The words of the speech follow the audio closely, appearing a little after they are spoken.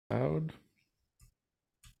Loud.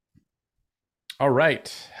 All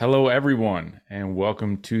right. Hello, everyone, and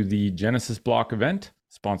welcome to the Genesis Block event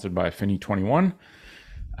sponsored by Finny21.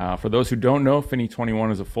 For those who don't know,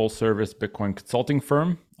 Finny21 is a full-service Bitcoin consulting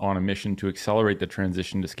firm on a mission to accelerate the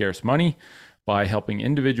transition to scarce money by helping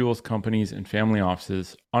individuals, companies, and family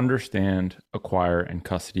offices understand, acquire, and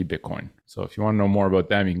custody Bitcoin. So if you want to know more about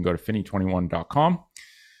them, you can go to finny21.com.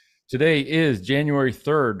 Today is January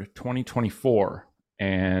 3rd, 2024.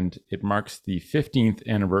 And it marks the 15th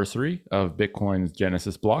anniversary of Bitcoin's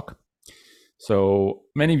Genesis block. So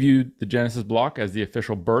many viewed the Genesis block as the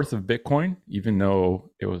official birth of Bitcoin, even though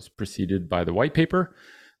it was preceded by the white paper.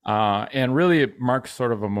 And really, it marks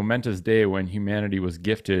sort of a momentous day when humanity was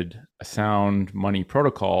gifted a sound money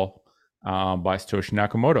protocol by Satoshi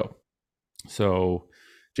Nakamoto. So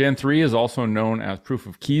Jan 3 is also known as Proof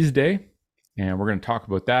of Keys Day. And we're going to talk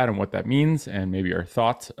about that and what that means and maybe our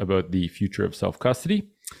thoughts about the future of self-custody.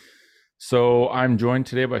 So I'm joined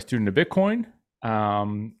today by a student of Bitcoin,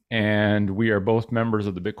 and we are both members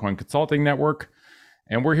of the Bitcoin Consulting Network.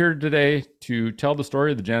 And we're here today to tell the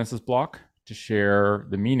story of the Genesis block, to share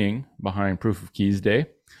the meaning behind Proof of Keys Day,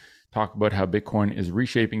 talk about how Bitcoin is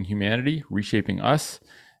reshaping humanity, reshaping us,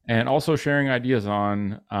 and also sharing ideas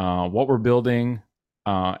on what we're building,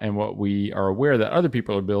 and what we are aware that other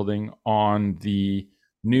people are building on the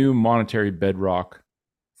new monetary bedrock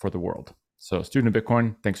for the world. So, student of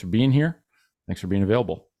Bitcoin, thanks for being here. Thanks for being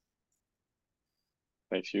available.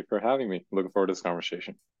 Thanks you for having me. Looking forward to this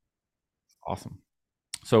conversation. Awesome.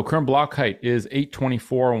 So, current block height is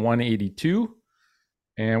 824,182.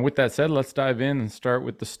 And with that said, let's dive in and start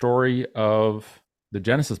with the story of the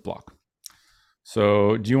Genesis block.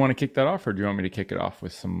 So, do you want to kick that off, or do you want me to kick it off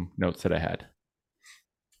with some notes that I had?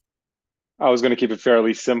 I was going to keep it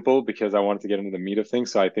fairly simple because I wanted to get into the meat of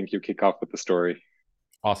things. So I think you kick off with the story.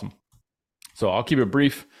 Awesome. So I'll keep it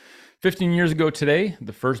brief. 15 years ago today,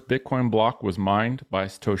 the first Bitcoin block was mined by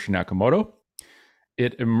Satoshi Nakamoto.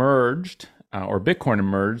 It emerged, or Bitcoin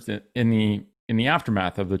emerged, in the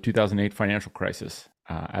aftermath of the 2008 financial crisis,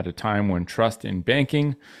 at a time when trust in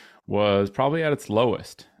banking was probably at its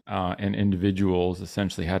lowest, and individuals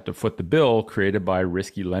essentially had to foot the bill created by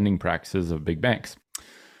risky lending practices of big banks.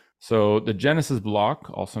 So the Genesis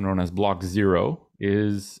block, also known as Block 0,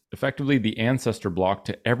 is effectively the ancestor block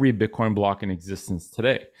to every Bitcoin block in existence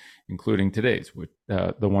today, including today's,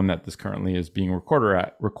 the one that this currently is being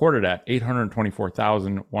recorded at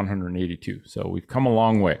 824,182. So we've come a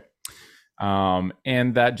long way.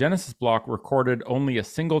 And that Genesis block recorded only a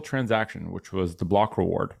single transaction, which was the block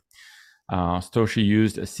reward. Satoshi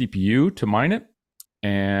used a CPU to mine it,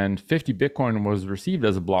 and 50 Bitcoin was received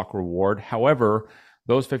as a block reward. However,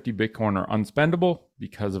 those 50 Bitcoin are unspendable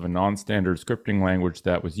because of a non-standard scripting language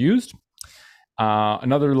that was used.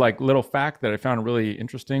 Another little fact that I found really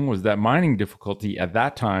interesting was that mining difficulty at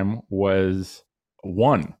that time was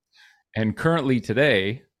 1. And currently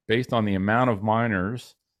today, based on the amount of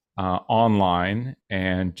miners online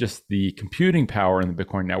and just the computing power in the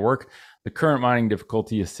Bitcoin network, the current mining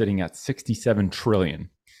difficulty is sitting at 67 trillion.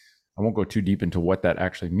 I won't go too deep into what that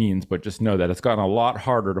actually means, but just know that it's gotten a lot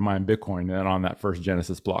harder to mine Bitcoin than on that first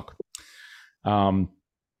Genesis block.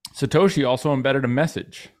 Satoshi also embedded a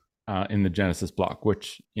message in the Genesis block,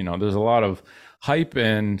 which, there's a lot of hype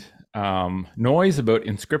and noise about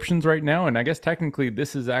inscriptions right now. And I guess technically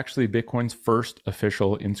this is actually Bitcoin's first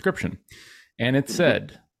official inscription. And it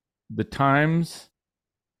said, "The Times,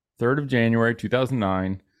 3rd of January,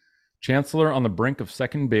 2009, Chancellor on the brink of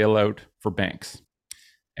second bailout for banks."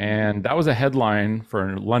 And that was a headline for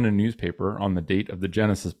a London newspaper on the date of the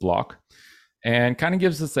Genesis block, and kind of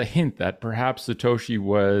gives us a hint that perhaps Satoshi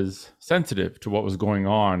was sensitive to what was going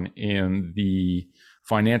on in the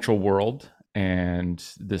financial world, and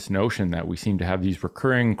this notion that we seem to have these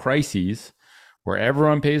recurring crises where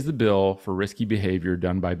everyone pays the bill for risky behavior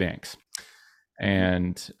done by banks.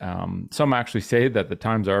 And some actually say that the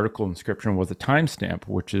Times article inscription was a timestamp,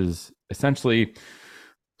 which is essentially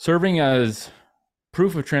serving as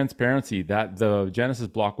proof of transparency that the Genesis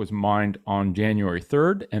block was mined on January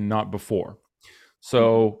 3rd and not before.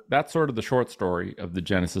 So that's sort of the short story of the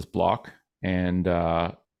Genesis block. And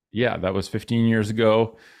that was 15 years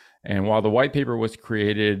ago. And while the white paper was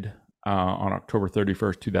created on October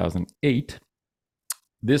 31st, 2008,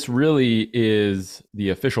 this really is the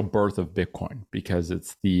official birth of Bitcoin, because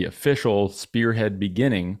it's the official spearhead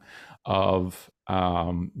beginning of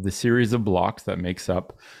the series of blocks that makes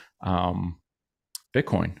up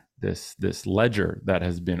Bitcoin, this ledger that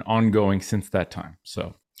has been ongoing since that time.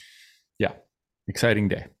 So exciting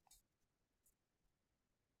day.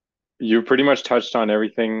 You pretty much touched on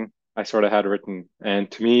everything I sort of had written. And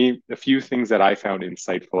to me, a few things that I found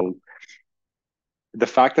insightful, the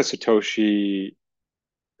fact that Satoshi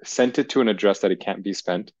sent it to an address that it can't be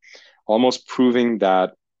spent, almost proving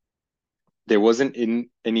that there wasn't in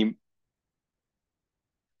any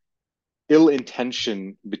ill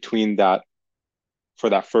intention between that for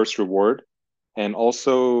that first reward, and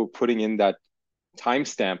also putting in that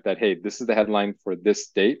timestamp that, hey, this is the headline for this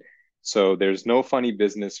date. So there's no funny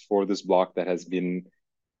business for this block that has been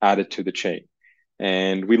added to the chain.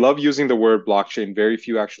 And we love using the word blockchain. Very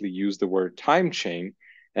few actually use the word time chain.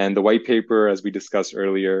 And the white paper, as we discussed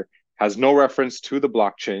earlier, has no reference to the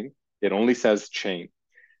blockchain. It only says chain.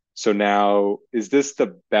 So now, is this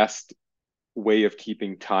the best way of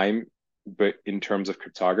keeping time, but in terms of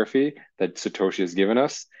cryptography that Satoshi has given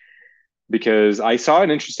us? Because I saw an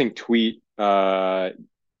interesting tweet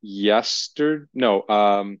yesterday, no,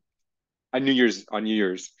 on New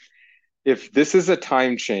Year's. If this is a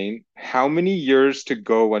time chain, how many years to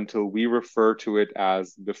go until we refer to it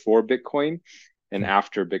as before Bitcoin and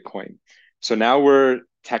after Bitcoin? So now we're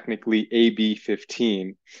technically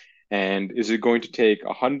AB15. And is it going to take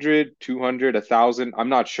 100, 200, 1,000? I'm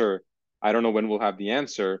not sure. I don't know when we'll have the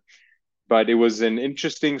answer. But it was an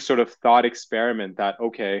interesting sort of thought experiment that,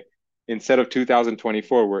 okay, instead of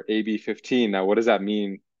 2024, we're AB15. Now, what does that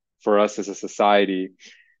mean for us as a society?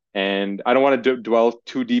 And I don't want to dwell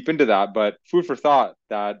too deep into that, but food for thought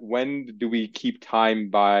that when do we keep time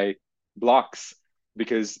by blocks?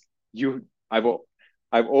 Because I've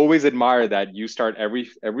always admired that you start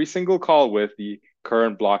every single call with the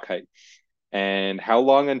current block height. And how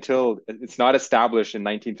long until it's not established in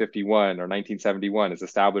 1951 or 1971, it's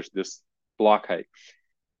established this block height.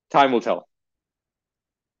 Time will tell.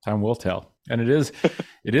 Time will tell. And it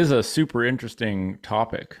is a super interesting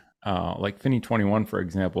topic. Like Finny21, for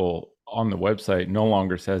example, on the website no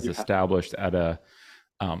longer says established at a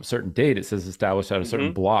certain date. It says established at a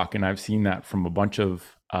certain block. And I've seen that from a bunch of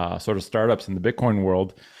sort of startups in the Bitcoin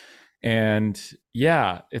world. And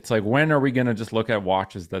yeah, it's like, when are we going to just look at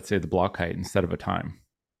watches that say the block height instead of a time?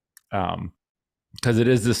 Because it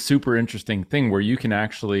is this super interesting thing where you can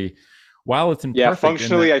actually, while it's imperfect. Yeah,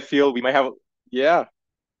 functionally, I feel we might have, yeah.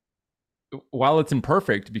 While it's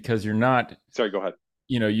imperfect, because you're not. Sorry, go ahead.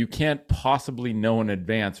 You can't possibly know in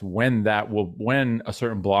advance when a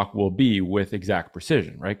certain block will be with exact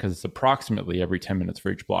precision, right? Because it's approximately every 10 minutes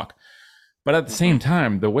for each block. But at the same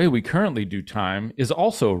time, the way we currently do time is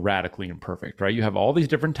also radically imperfect, right? You have all these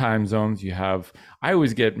different time zones. I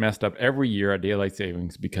always get messed up every year at daylight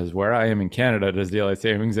savings, because where I am in Canada does daylight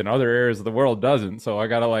savings and other areas of the world doesn't. So I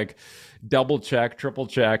got to double check, triple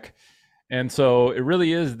check. And so it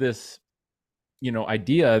really is this,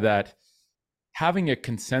 idea that having a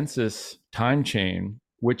consensus time chain,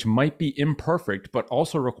 which might be imperfect, but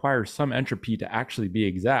also requires some entropy to actually be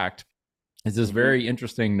exact, is this very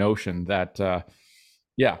interesting notion that,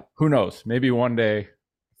 who knows? Maybe one day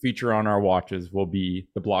feature on our watches will be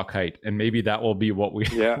the block height, and maybe that will be what we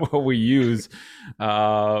what we use,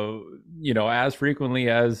 as frequently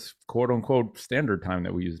as quote unquote standard time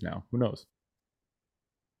that we use now. Who knows?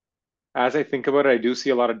 As I think about it, I do see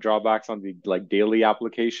a lot of drawbacks on the daily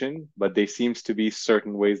application, but there seems to be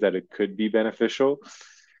certain ways that it could be beneficial.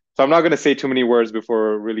 So I'm not going to say too many words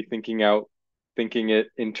before really thinking it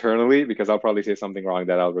internally, because I'll probably say something wrong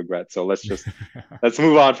that I'll regret. So let's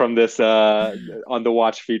move on from this on the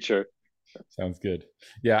watch feature. Sounds good.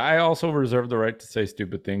 Yeah, I also reserve the right to say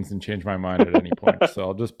stupid things and change my mind at any point. So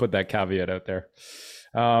I'll just put that caveat out there.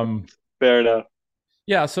 Fair enough.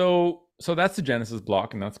 Yeah, so that's the Genesis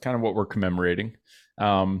block, and that's kind of what we're commemorating.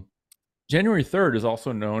 January 3rd is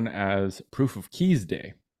also known as Proof of Keys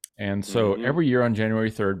Day. And so every year on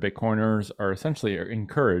January 3rd, Bitcoiners are essentially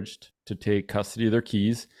encouraged to take custody of their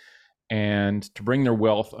keys and to bring their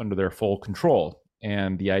wealth under their full control.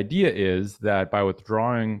 And the idea is that by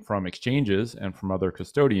withdrawing from exchanges and from other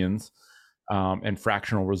custodians and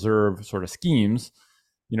fractional reserve sort of schemes,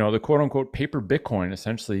 the quote unquote paper Bitcoin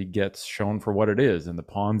essentially gets shown for what it is, and the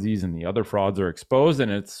Ponzi's and the other frauds are exposed.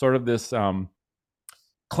 And it's sort of this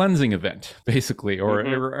cleansing event, basically,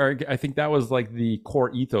 or I think that was the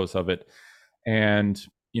core ethos of it. And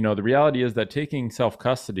the reality is that taking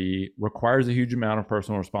self-custody requires a huge amount of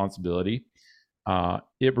personal responsibility.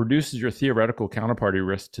 It reduces your theoretical counterparty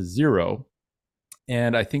risk to zero,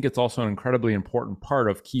 and I think it's also an incredibly important part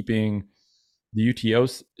of keeping the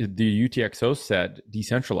UTXO set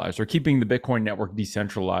decentralized, or keeping the Bitcoin network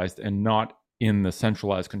decentralized and not in the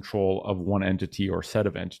centralized control of one entity or set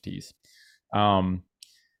of entities.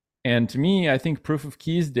 And to me, I think Proof of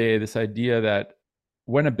Keys Day, this idea that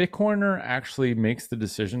when a Bitcoiner actually makes the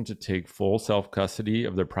decision to take full self custody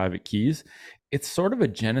of their private keys, it's sort of a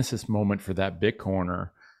genesis moment for that Bitcoiner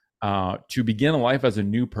to begin a life as a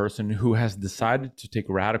new person who has decided to take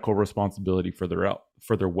radical responsibility for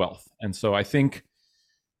their wealth. And so I think,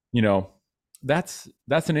 you know, that's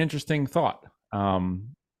an interesting thought.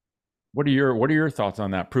 What are your thoughts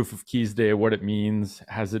on that proof of keys day? What it means?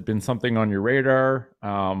 Has it been something on your radar? What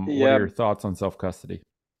are Yeah, your thoughts on self custody?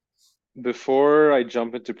 before I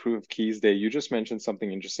jump into Proof of Keys Day, you just mentioned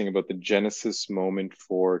something interesting about the genesis moment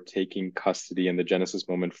for taking custody and the genesis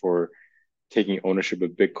moment for taking ownership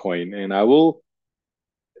of Bitcoin. And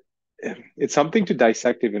it's something to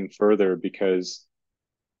dissect even further because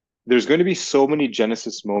there's going to be so many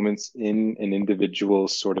genesis moments in an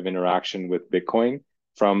individual's sort of interaction with Bitcoin,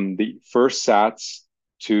 from the first sats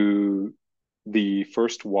to the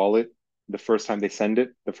first wallet, the first time they send it,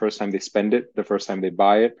 the first time they spend it, the first time they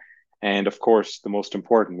buy it. And of course, the most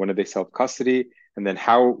important, when do they self custody? And then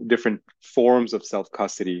how different forms of self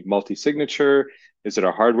custody, multi signature, is it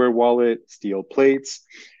a hardware wallet, steel plates?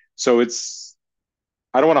 So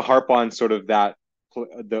I don't want to harp on sort of that,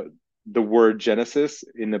 the word genesis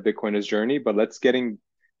in the Bitcoiner's journey, but let's getting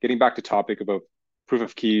back to topic about proof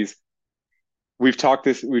of keys. We've talked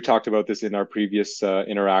about this in our previous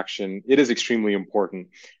interaction. It is extremely important.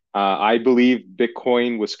 I believe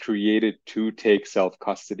Bitcoin was created to take self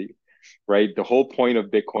custody, right? The whole point of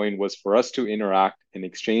Bitcoin was for us to interact and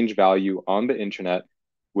exchange value on the internet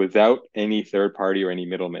without any third party or any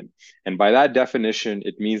middleman. And by that definition,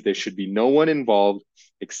 it means there should be no one involved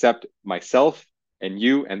except myself and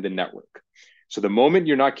you and the network. So the moment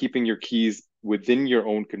you're not keeping your keys within your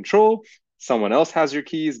own control, someone else has your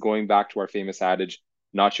keys, going back to our famous adage,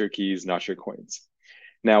 not your keys, not your coins.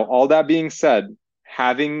 Now, all that being said,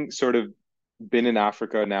 having sort of been in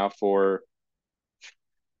Africa now for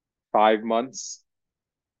 5 months,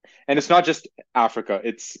 and it's not just Africa,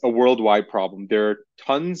 it's a worldwide problem. There are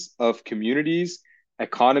tons of communities,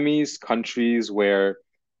 economies, countries where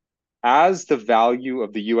as the value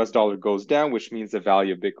of the US dollar goes down, which means the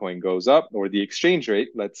value of Bitcoin goes up, or the exchange rate,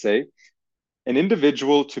 let's say, an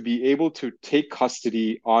individual to be able to take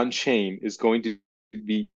custody on chain is going to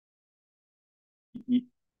be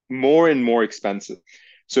more and more expensive.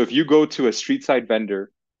 So if you go to a street side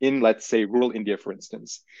vendor in, let's say, rural India, for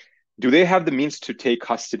instance, do they have the means to take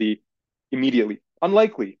custody immediately?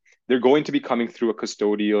 Unlikely. They're going to be coming through a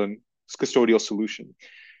custodial solution.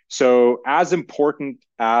 So as important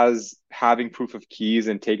as having proof of keys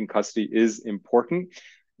and taking custody is important,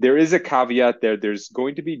 there is a caveat there. There's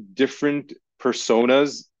going to be different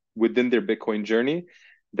personas within their Bitcoin journey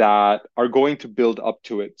that are going to build up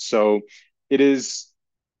to it. So it is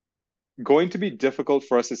going to be difficult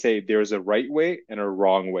for us to say there's a right way and a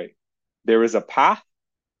wrong way. There is a path,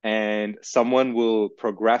 and someone will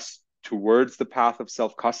progress towards the path of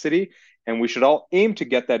self custody. And we should all aim to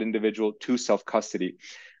get that individual to self custody.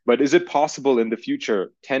 But is it possible in the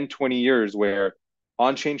future, 10, 20 years, where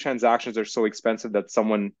on chain transactions are so expensive that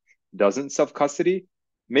someone doesn't self custody?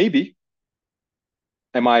 Maybe.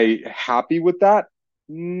 Am I happy with that?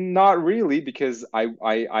 Not really, because I'm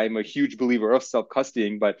a huge believer of self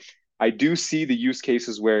custodying, but I do see the use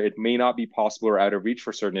cases where it may not be possible or out of reach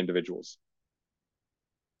for certain individuals.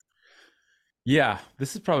 Yeah,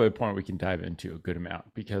 this is probably a point we can dive into a good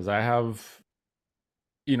amount because I've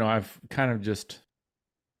kind of just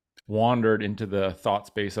wandered into the thought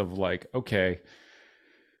space of like, okay,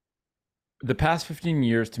 the past 15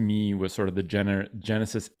 years to me was sort of the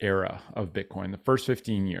genesis era of Bitcoin. The first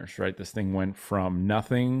 15 years, right? This thing went from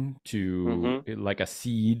nothing to Mm-hmm. like a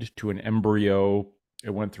seed to an embryo. It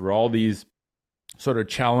went through all these sort of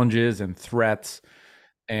challenges and threats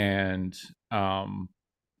and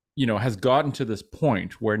has gotten to this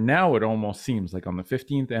point where now it almost seems like on the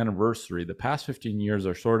 15th anniversary, the past 15 years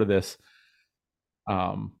are sort of this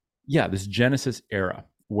this genesis era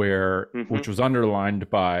which Mm-hmm. was underlined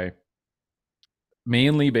by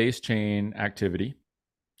mainly base chain activity,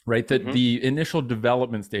 right? That Mm-hmm. the initial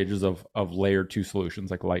development stages of layer two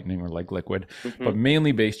solutions like Lightning or like Liquid, Mm-hmm. but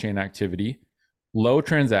mainly base chain activity, low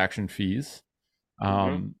transaction fees, Mm-hmm.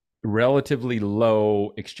 um, relatively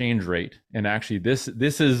low exchange rate, and actually this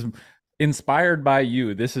is inspired by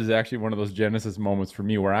you. This is actually one of those genesis moments for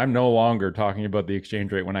me where I'm no longer talking about the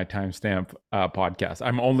exchange rate when I timestamp podcasts.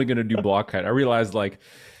 I'm only going to do block height. I realized like,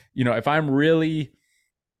 if I'm really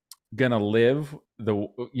gonna live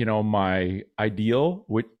my ideal,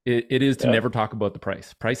 which it is to Yeah. never talk about the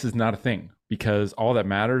price. Price is not a thing because all that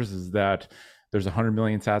matters is that there's 100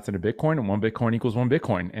 million sats in a Bitcoin, and one Bitcoin equals one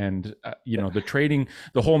Bitcoin. And the trading,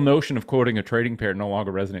 the whole notion of quoting a trading pair no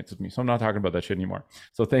longer resonates with me. So I'm not talking about that shit anymore.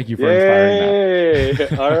 So thank you for inspiring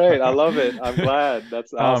Yay! All right, I that. love it. I'm glad.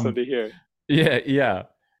 That's awesome um, to hear. yeah, yeah,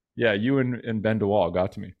 yeah. You and Ben DeWall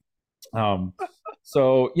got to me. Um,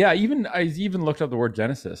 so yeah, I even looked up the word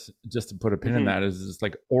Genesis just to put a pin in Hmm. that. Is it's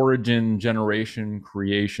like origin, generation,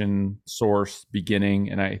 creation, source, beginning.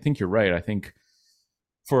 And I think you're right. I think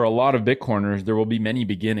for a lot of Bitcoiners, there will be many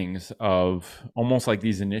beginnings of almost like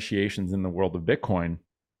these initiations in the world of Bitcoin.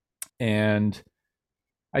 And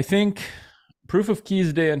I think proof of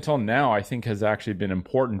keys day until now, I think has actually been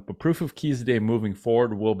important, but proof of keys day moving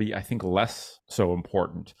forward will be, I think, less so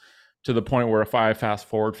important to the point where if I fast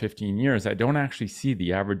forward 15 years, I don't actually see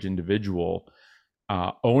the average individual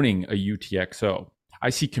owning a UTXO. I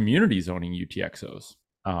see communities owning UTXOs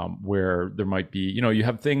where there might be, you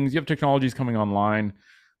have technologies coming online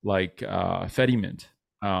like Fedimint,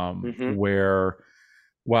 Hmm. where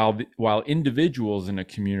while individuals in a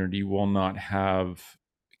community will not have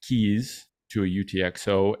keys to a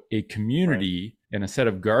UTXO, a Right. community and a set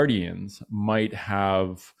of guardians might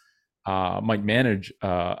manage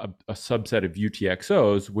a subset of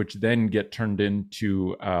UTXOs, which then get turned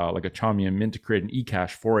into like a Chaumian mint to create an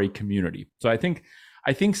eCash for a community. So I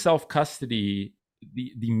think self custody,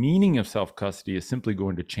 the meaning of self custody is simply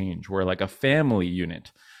going to change. Where like a family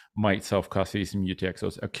unit might self custody some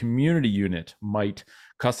UTXOs, a community unit might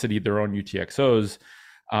custody their own UTXOs,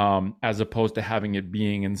 as opposed to having it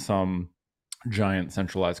being in some giant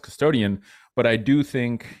centralized custodian. But I do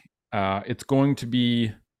think it's going to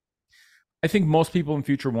be. I think most people in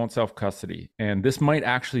future won't self custody, and this might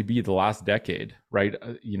actually be the last decade, right?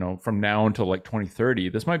 From now until like 2030,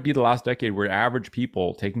 this might be the last decade where average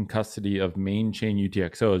people taking custody of main chain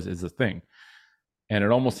UTXOs is a thing. And it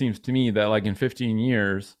almost seems to me that like in 15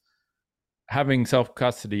 years, having self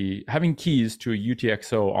custody, having keys to a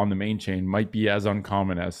UTXO on the main chain might be as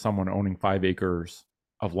uncommon as someone owning 5 acres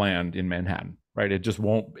of land in Manhattan, right? It just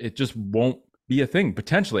won't be a thing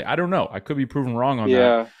potentially. I don't know. I could be proven wrong on that,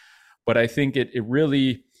 Yeah. but I think it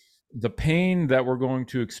really, the pain that we're going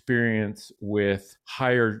to experience with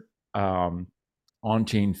higher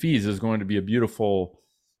on-chain fees is going to be a beautiful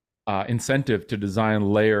incentive to design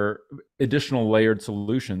additional layered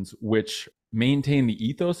solutions which maintain the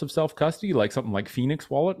ethos of self-custody, like something like Phoenix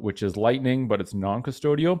Wallet, which is Lightning but it's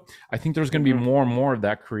non-custodial. I think there's going to be Hmm. more and more of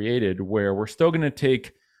that created, where we're still going to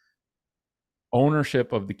take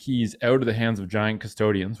ownership of the keys out of the hands of giant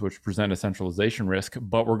custodians, which present a centralization risk,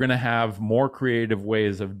 but we're going to have more creative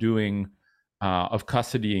ways of doing of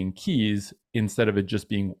custodying keys instead of it just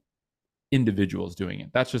being individuals doing it.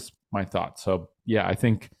 That's just my thought. So yeah, I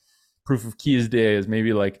think proof of keys day is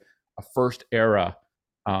maybe like a first era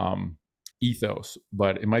um, ethos,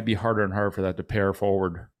 but it might be harder and harder for that to pair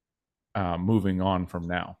forward moving on from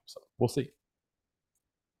now. So we'll see.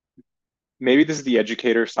 Maybe this is the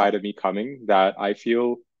educator side of me coming, that I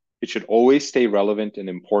feel it should always stay relevant and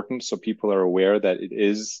important so people are aware that it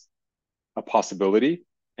is a possibility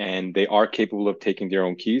and they are capable of taking their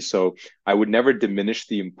own keys. So I would never diminish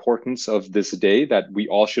the importance of this day, that we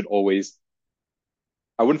all should always,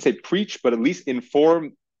 I wouldn't say preach, but at least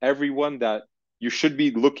inform everyone that you should be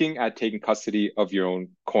looking at taking custody of your own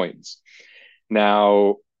coins.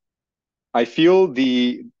 Now, I feel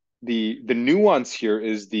the nuance here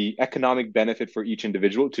is the economic benefit for each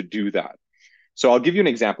individual to do that. So I'll give you an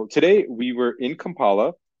example. Today we were in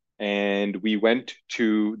Kampala and we went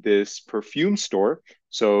to this perfume store.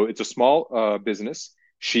 So it's a small business.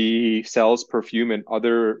 She sells perfume and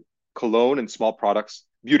other cologne and small products,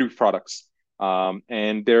 beauty products,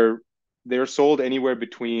 and they're sold anywhere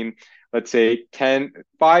between, let's say, 5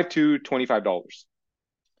 to $25.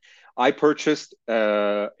 I purchased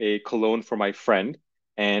a cologne for my friend,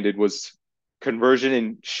 and it was conversion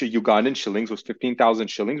in Ugandan shillings was 15,000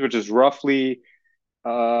 shillings, which is roughly,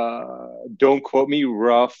 don't quote me,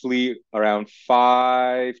 roughly around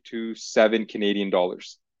 5 to 7 Canadian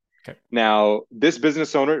dollars. Okay. Now, this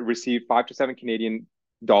business owner received 5 to 7 Canadian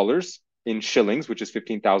dollars in shillings, which is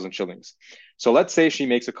 15,000 shillings. So let's say she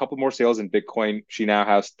makes a couple more sales in Bitcoin. She now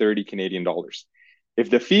has 30 Canadian dollars. If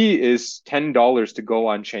the fee is $10 to go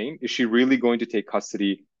on chain, is she really going to take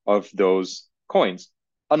custody of those coins?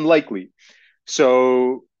 Unlikely.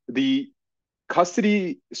 So the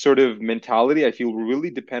custody sort of mentality, I feel, will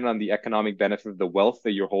really depend on the economic benefit of the wealth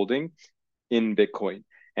that you're holding in Bitcoin.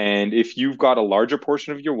 And if you've got a larger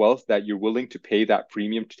portion of your wealth that you're willing to pay that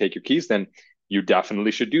premium to take your keys, then you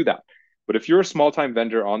definitely should do that. But if you're a small time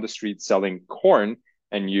vendor on the street selling corn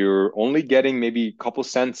and you're only getting maybe a couple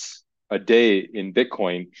cents a day in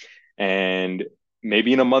Bitcoin, and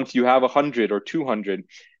maybe in a month you have 100 or 200.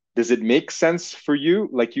 Does it make sense for you?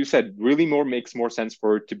 Like you said, really more makes more sense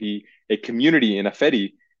for it to be a community in a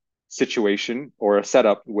Fedi situation or a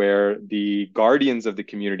setup where the guardians of the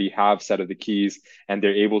community have set of the keys and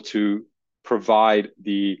they're able to provide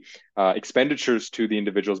the expenditures to the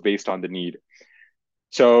individuals based on the need.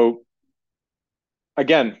 So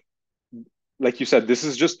again, like you said, this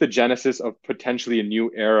is just the genesis of potentially a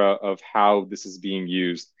new era of how this is being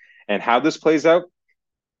used. And how this plays out,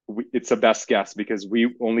 it's a best guess because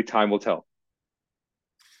we only time will tell.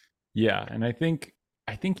 Yeah, and I think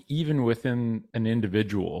even within an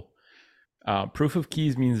individual, proof of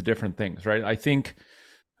keys means different things, right? I think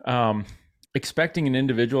um, expecting an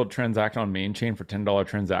individual to transact on main chain for $10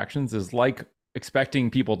 transactions is like expecting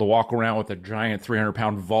people to walk around with a giant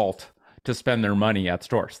 300-pound vault to spend their money at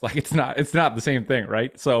stores. Like it's not the same thing,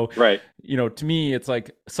 right? So, Right. to me, it's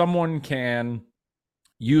like someone can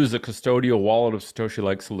use a custodial wallet of Satoshi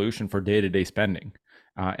like solution for day to day spending.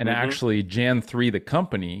 And Mm-hmm. actually, Jan3, the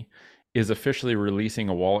company, is officially releasing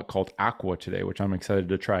a wallet called Aqua today, which I'm excited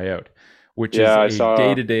to try out, which is Yeah, I a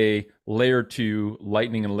day saw. to day layer two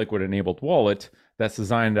Lightning and Liquid enabled wallet that's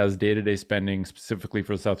designed as day to day spending specifically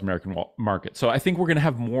for the South American market. So I think we're going to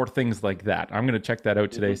have more things like that. I'm going to check that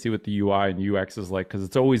out today, Mm-hmm. see what the UI and UX is like, because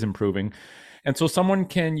it's always improving. And so someone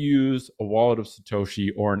can use a wallet of Satoshi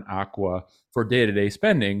or an Aqua for day to day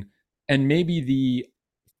spending, and maybe the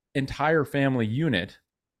entire family unit,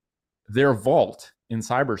 their vault in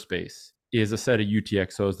cyberspace is a set of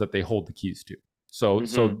UTXOs that they hold the keys to. So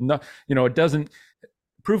Mm-hmm. no, it doesn't.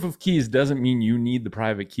 Proof of keys doesn't mean you need the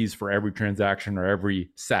private keys for every transaction or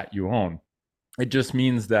every set you own. It just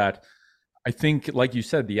means that I think, like you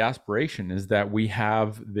said, the aspiration is that we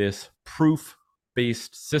have this proof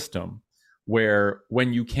based system where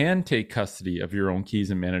when you can take custody of your own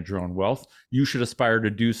keys and manage your own wealth, you should aspire to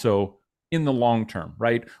do so in the long term,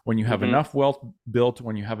 right? When you have Mm-hmm. enough wealth built,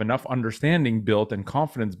 when you have enough understanding built and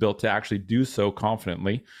confidence built to actually do so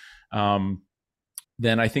confidently, um,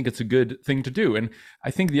 then I think it's a good thing to do. And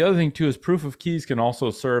I think the other thing too is proof of keys can also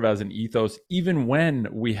serve as an ethos, even when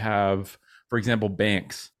we have, for example,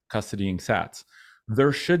 banks custodying sats.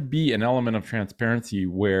 There should be an element of transparency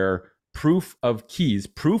where proof of keys,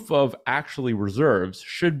 proof of actually reserves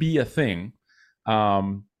should be a thing.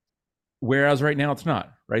 Um, Whereas right now it's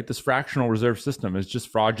not, right? This fractional reserve system is just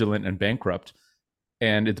fraudulent and bankrupt,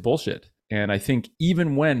 and it's bullshit. And I think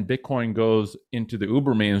even when Bitcoin goes into the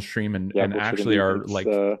uber mainstream and, Yeah, and bullshit actually indeed. are It's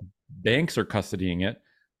like banks are custodying it,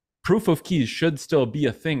 proof of keys should still be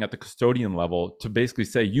a thing at the custodian level to basically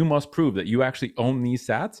say you must prove that you actually own these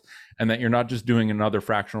sats and that you're not just doing another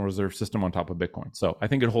fractional reserve system on top of Bitcoin. So I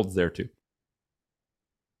think it holds there too.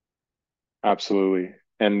 absolutely.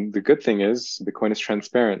 And the good thing is Bitcoin is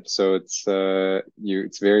transparent, so it's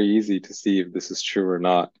very easy to see if this is true or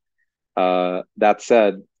not. That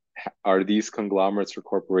said, are these conglomerates or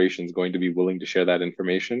corporations going to be willing to share that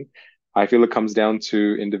information? I feel it comes down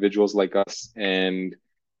to individuals like us and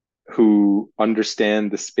who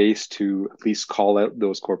understand the space to at least call out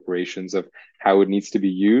those corporations of how it needs to be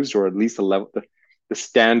used, or at least the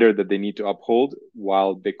standard that they need to uphold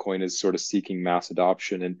while Bitcoin is sort of seeking mass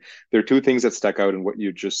adoption. And there are two things that stuck out in what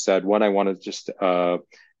you just said. One, I want to just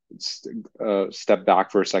step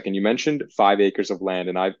back for a second. You mentioned 5 acres of land,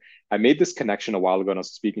 and I made this connection a while ago, and I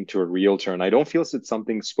was speaking to a realtor, and I don't feel it's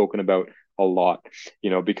something spoken about a lot,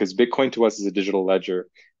 because Bitcoin to us is a digital ledger.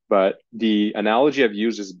 But the analogy I've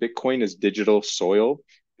used is Bitcoin is digital soil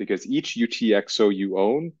because each UTXO you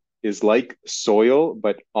own is like soil,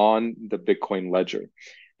 but on the Bitcoin ledger.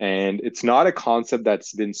 And it's not a concept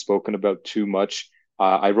that's been spoken about too much.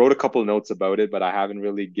 I wrote a couple of notes about it, but I haven't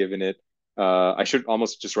really given it. I should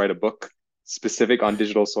almost just write a book specific on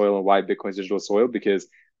digital soil and why Bitcoin is digital soil because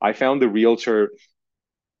I found the realtor,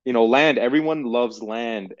 land, everyone loves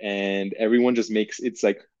land and everyone just makes it's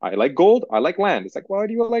like, I like gold, I like land. It's like, why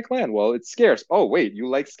do you like land? Well, it's scarce. Oh, wait, you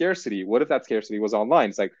like scarcity. What if that scarcity was online?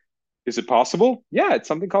 It's like, is it possible? Yeah, it's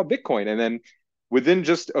something called Bitcoin. And then within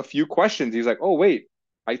just a few questions, he's like, oh, wait,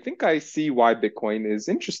 I think I see why Bitcoin is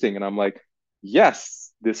interesting. And I'm like,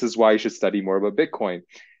 yes, this is why you should study more about Bitcoin.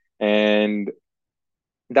 And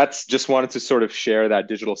that's just wanted to sort of share that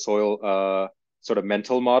digital soil sort of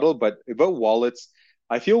mental model. But about wallets,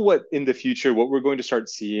 I feel what in the future, what we're going to start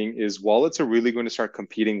seeing is wallets are really going to start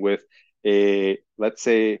competing with let's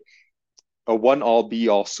say, a one all be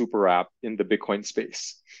all super app in the Bitcoin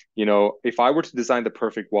space. If I were to design the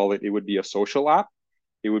perfect wallet, it would be a social app.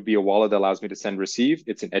 It would be a wallet that allows me to send receive.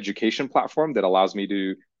 It's an education platform that allows me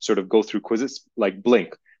to sort of go through quizzes like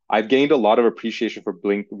Blink. I've gained a lot of appreciation for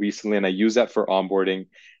Blink recently, and I use that for onboarding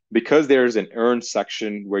because there's an earn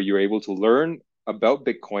section where you're able to learn about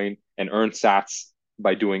Bitcoin and earn sats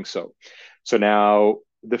by doing so. So now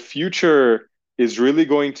the future is really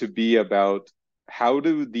going to be about how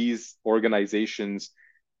do these organizations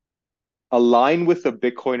align with the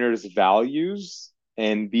Bitcoiners' values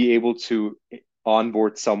and be able to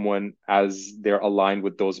onboard someone as they're aligned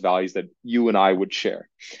with those values that you and I would share.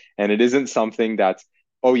 And it isn't something that's,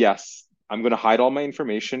 oh, yes, I'm going to hide all my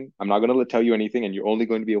information. I'm not going to tell you anything, and you're only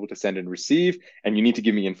going to be able to send and receive, and you need to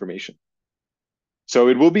give me information. So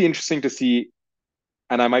it will be interesting to see,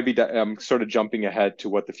 and I might be sort of jumping ahead to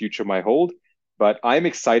what the future might hold, but I'm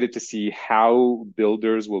excited to see how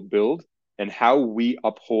builders will build and how we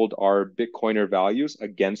uphold our Bitcoiner values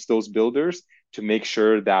against those builders to make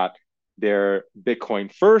sure that they're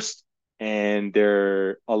Bitcoin first and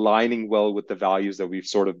they're aligning well with the values that we've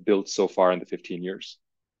sort of built so far in the 15 years.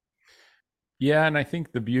 Yeah, and I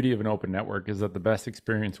think the beauty of an open network is that the best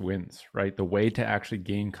experience wins, right? The way to actually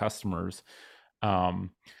gain customers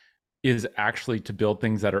um, is actually to build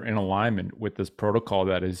things that are in alignment with this protocol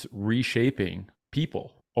that is reshaping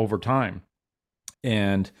people over time.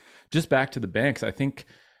 And just back to the banks, I think,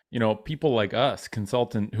 people like us,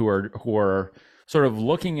 consultant who are sort of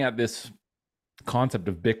looking at this concept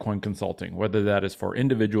of Bitcoin consulting, whether that is for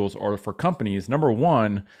individuals or for companies. Number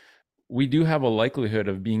one, we do have a likelihood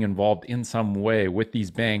of being involved in some way with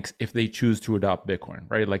these banks if they choose to adopt Bitcoin,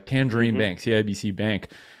 right? Like Tangerine Bank, CIBC Bank,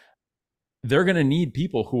 they're going to need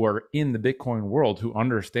people who are in the Bitcoin world who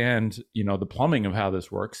understand, the plumbing of how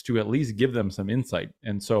this works to at least give them some insight.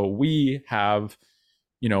 And so we have,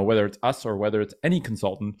 whether it's us or whether it's any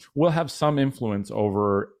consultant, we'll have some influence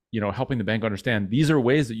over, helping the bank understand these are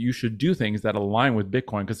ways that you should do things that align with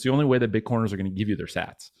Bitcoin, because it's the only way that Bitcoiners are going to give you their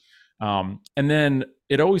sats. And then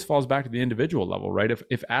it always falls back to the individual level, right?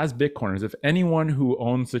 If as Bitcoiners, if anyone who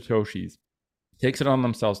owns Satoshis takes it on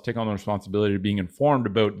themselves, take on the responsibility of being informed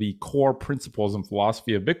about the core principles and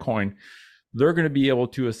philosophy of Bitcoin, they're going to be able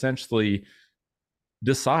to essentially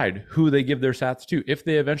decide who they give their sats to. If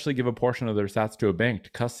they eventually give a portion of their sats to a bank to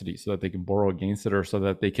custody so that they can borrow against it, or so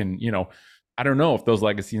that they can, I don't know if those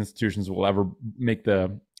legacy institutions will ever make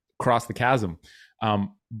the cross the chasm.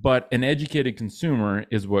 But an educated consumer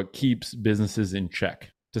is what keeps businesses in check,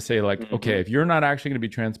 to say like, okay, if you're not actually going to be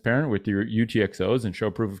transparent with your UTXOs and show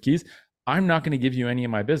proof of keys, I'm not going to give you any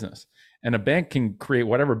of my business. And a bank can create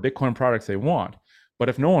whatever Bitcoin products they want, but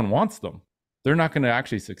if no one wants them, they're not going to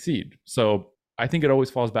actually succeed. So I think it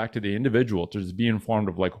always falls back to the individual to just be informed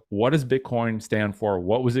of like, what does Bitcoin stand for?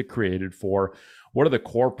 What was it created for? What are the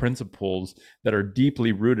core principles that are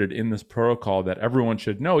deeply rooted in this protocol that everyone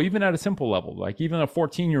should know, even at a simple level? Like even a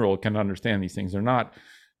 14-year-old can understand these things.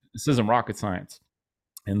 This isn't rocket science.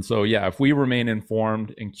 And so, yeah, if we remain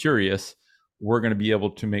informed and curious, we're going to be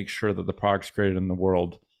able to make sure that the products created in the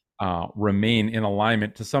world remain in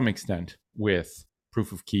alignment to some extent with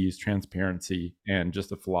proof of keys, transparency, and just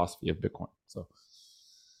the philosophy of Bitcoin. So,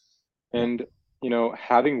 and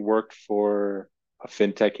having worked for a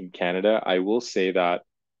fintech in Canada, I will say that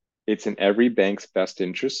it's in every bank's best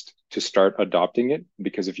interest to start adopting it,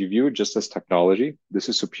 because if you view it just as technology, this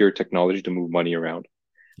is superior technology to move money around.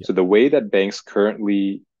 yeah. So the way that banks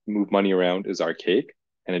currently move money around is archaic,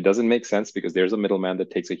 and it doesn't make sense because there's a middleman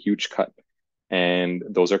that takes a huge cut, and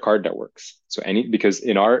those are card networks. So because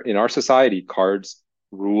in our society, cards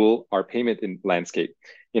rule our payment in landscape.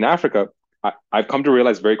 In Africa, I've come to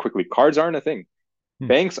realize very quickly, cards aren't a thing.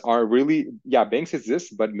 Banks are really, yeah, banks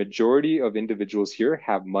exist, but majority of individuals here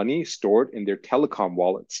have money stored in their telecom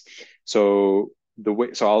wallets. So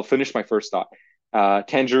I'll finish my first thought.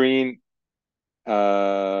 Tangerine,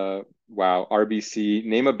 wow, RBC,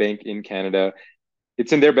 name a bank in Canada.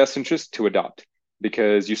 It's in their best interest to adopt,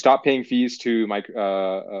 because you stop paying fees to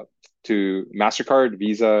MasterCard,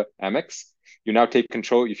 Visa, Amex. You now take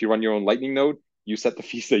control. If you run your own Lightning node, you set the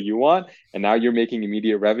fees that you want, and now you're making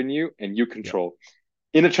immediate revenue and you control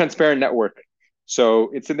in a transparent network.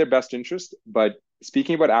 So it's in their best interest. But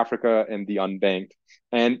speaking about Africa and the unbanked,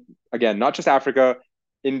 and again, not just Africa,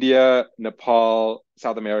 India, Nepal,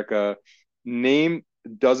 South America, name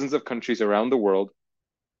dozens of countries around the world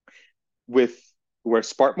with where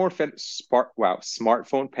smartphone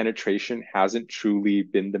penetration hasn't truly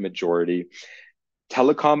been the majority.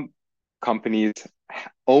 Telecom companies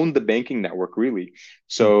own the banking network, really.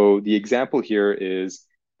 So the example here is,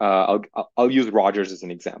 I'll use Rogers as an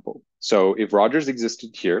example. So if Rogers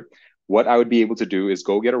existed here, what I would be able to do is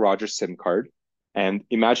go get a Rogers SIM card, and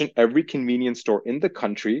imagine every convenience store in the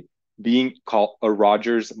country being called a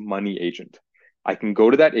Rogers money agent. I can go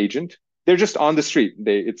to that agent. They're just on the street.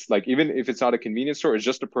 It's like, even if it's not a convenience store, it's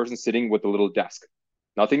just a person sitting with a little desk.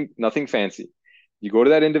 Nothing fancy. You go to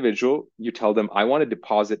that individual, you tell them, I want to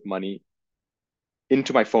deposit money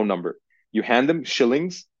into my phone number. You hand them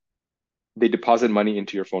shillings, they deposit money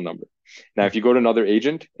into your phone number. Now, if you go to another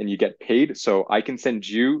agent and you get paid, so I can send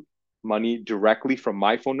you money directly from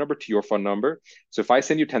my phone number to your phone number. So if I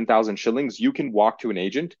send you 10,000 shillings, you can walk to an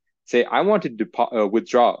agent, say, I want to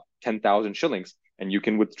withdraw 10,000 shillings, and you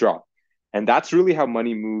can withdraw. And that's really how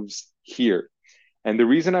money moves here. And the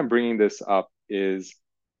reason I'm bringing this up is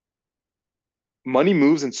money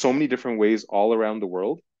moves in so many different ways all around the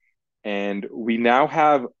world. And we now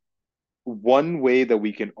have one way that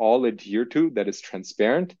we can all adhere to that is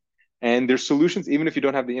transparent. And there's solutions even if you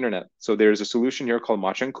don't have the internet. So there's a solution here called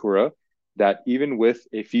Machankura that even with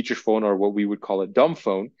a feature phone or what we would call a dumb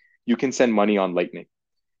phone, you can send money on Lightning.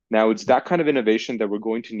 Now it's that kind of innovation that we're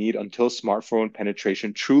going to need until smartphone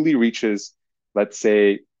penetration truly reaches, let's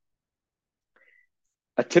say,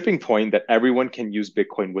 a tipping point that everyone can use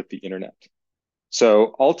Bitcoin with the internet. So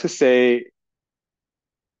all to say,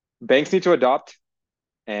 banks need to adopt,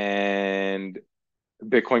 and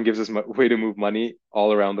Bitcoin gives us a way to move money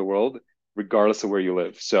all around the world, regardless of where you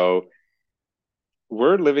live. So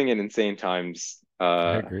we're living in insane times,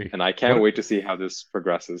 I agree. and I can't What wait to see how this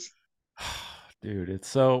progresses. Dude, it's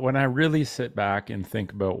so when I really sit back and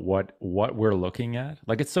think about what we're looking at,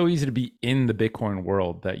 like it's so easy to be in the Bitcoin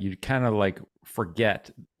world that you kind of like forget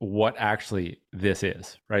what actually this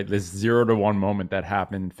is, right? This 0 to 1 moment that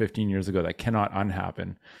happened 15 years ago that cannot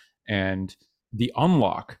unhappen. And the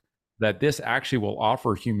unlock that this actually will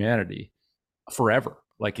offer humanity forever.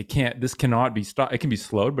 Like this cannot be stopped. It can be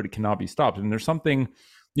slowed, but it cannot be stopped. And there's something,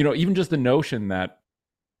 even just the notion that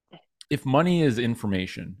if money is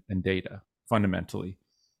information and data, fundamentally,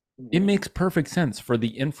 it makes perfect sense for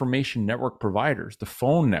the information network providers, the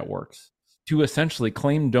phone networks, to essentially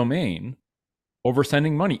claim domain over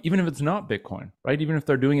sending money, even if it's not Bitcoin, right? Even if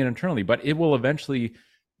they're doing it internally, but it will eventually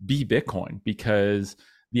be Bitcoin, because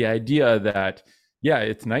the idea that, yeah,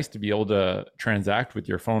 it's nice to be able to transact with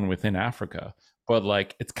your phone within Africa, but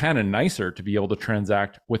like it's kind of nicer to be able to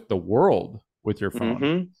transact with the world with your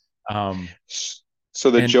phone. Mm-hmm.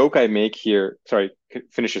 So the And joke I make here, sorry,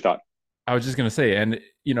 finish your thought. I was just going to say, and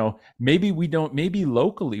maybe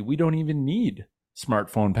locally we don't even need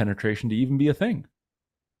smartphone penetration to even be a thing,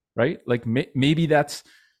 right? Like maybe that's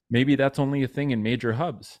only a thing in major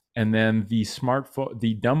hubs, and then the smartphone,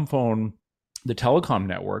 the dumb phone, the telecom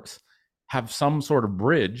networks have some sort of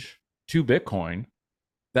bridge to Bitcoin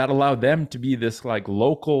that allow them to be this like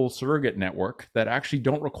local surrogate network that actually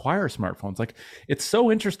don't require smartphones. Like it's so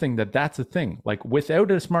interesting that that's a thing. Like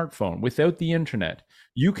without a smartphone, without the internet,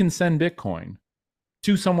 you can send Bitcoin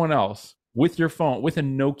to someone else with your phone, with a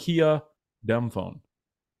Nokia dumb phone.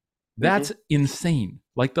 That's insane.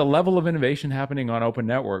 Like the level of innovation happening on open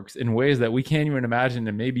networks in ways that we can't even imagine,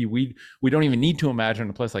 and maybe we don't even need to imagine in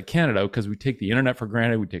a place like Canada, because we take the internet for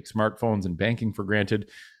granted, we take smartphones and banking for granted.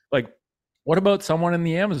 Like, what about someone in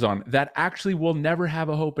the Amazon that actually will never have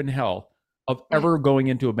a hope in hell of ever going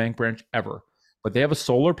into a bank branch ever? But they have a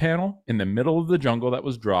solar panel in the middle of the jungle that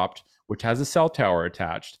was dropped, which has a cell tower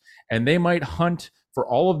attached, and they might hunt for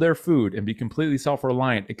all of their food and be completely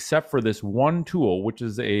self-reliant, except for this one tool, which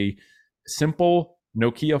is a simple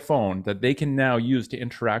Nokia phone that they can now use to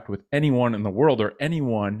interact with anyone in the world or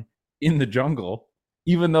anyone in the jungle,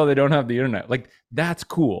 even though they don't have the internet. Like that's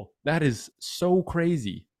cool. That is so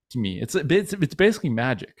crazy to me. It's basically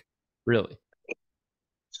magic, really.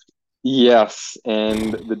 Yes,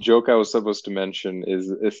 and the joke I was supposed to mention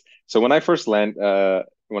is so when I first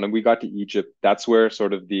when we got to Egypt, that's where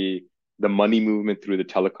sort of the money movement through the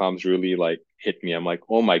telecoms really like hit me. I'm like,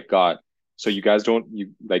 oh my God. So you guys don't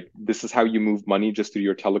you like this is how you move money just through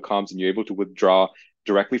your telecoms and you're able to withdraw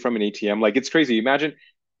directly from an ATM. Like it's crazy.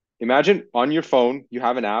 Imagine on your phone, you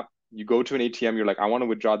have an app, you go to an ATM, you're like, I want to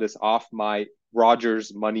withdraw this off my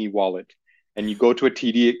Rogers Money wallet. And you go to a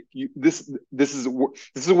TD. This is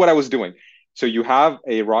what I was doing. So you have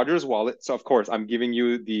a Rogers wallet. So of course, I'm giving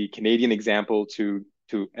you the Canadian example to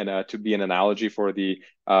be an analogy for the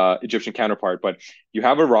Egyptian counterpart. But you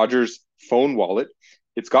have a Rogers phone wallet.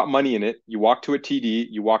 It's got money in it. You walk to a TD,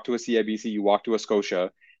 you walk to a CIBC, you walk to a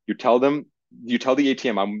Scotia. You tell the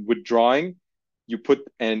ATM, I'm withdrawing. You put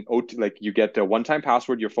an OT, like you get a one-time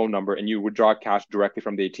password, your phone number, and you withdraw cash directly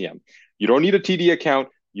from the ATM. You don't need a TD account.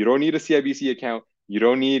 You don't need a CIBC account. You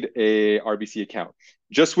don't need a RBC account.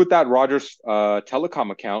 Just with that Rogers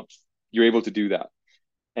Telecom account, you're able to do that.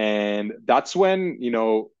 And that's when,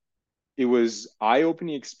 it was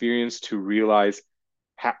eye-opening experience to realize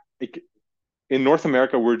in North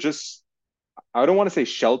America, we're just, I don't want to say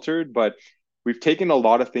sheltered, but we've taken a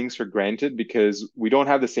lot of things for granted because we don't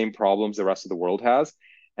have the same problems the rest of the world has.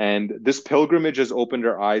 And this pilgrimage has opened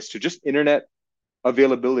our eyes to just internet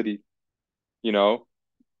availability. you know,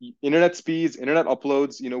 internet speeds, internet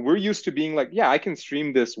uploads. We're used to being like, yeah, I can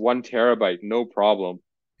stream this 1 terabyte, no problem,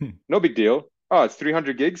 Hmm. no big deal. Oh, it's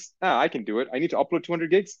 300 gigs. I can do it. I need to upload 200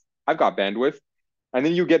 gigs. I've got bandwidth. And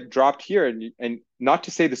then you get dropped here, and not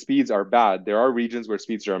to say the speeds are bad. There are regions where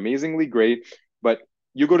speeds are amazingly great, but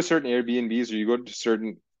you go to certain Airbnbs or you go to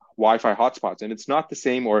certain Wi-Fi hotspots, and it's not the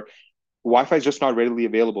same, or Wi-Fi is just not readily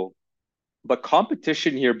available. But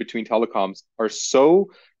competition here between telecoms are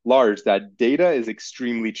so large that data is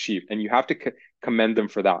extremely cheap, and you have to commend them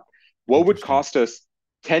for that. What would Interesting. cost us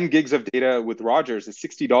 10 gigs of data with Rogers is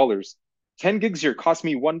 $60. 10 gigs here cost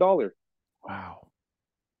me $1, Wow.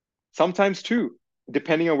 sometimes two,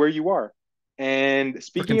 depending on where you are. And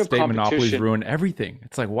speaking Freaking of state monopolies competition, ruin everything.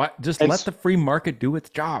 It's like, what? Just and let the free market do its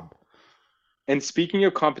job. and speaking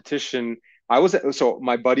of competition, I was so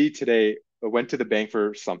my buddy today went to the bank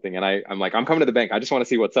for something, and I'm like, I'm coming to the bank. I just want to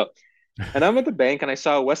see what's up. And I'm at the bank and I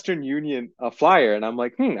saw a Western Union flyer, and I'm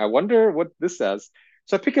like, I wonder what this says.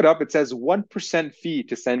 So I pick it up. It says 1% fee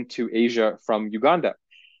to send to Asia from Uganda.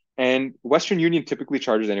 And Western Union typically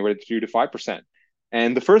charges anywhere to 3 to 5%.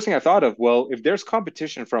 And the first thing I thought of, well, if there's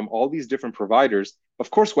competition from all these different providers, of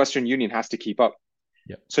course, Western Union has to keep up.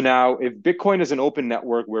 Yep. So now, if Bitcoin is an open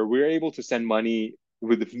network where we're able to send money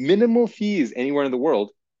with minimal fees anywhere in the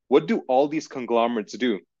world, what do all these conglomerates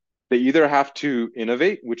do? They either have to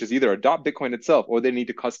innovate, which is either adopt Bitcoin itself, or they need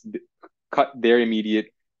to cut their immediate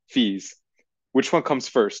fees. Which one comes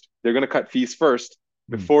first? They're going to cut fees first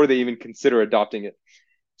Hmm. before they even consider adopting it.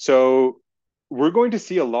 So we're going to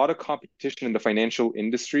see a lot of competition in the financial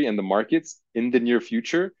industry and the markets in the near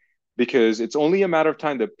future, because it's only a matter of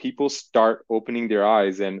time that people start opening their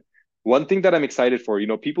eyes. And one thing that I'm excited for,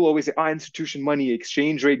 people always say, institution money,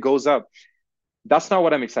 exchange rate goes up. That's not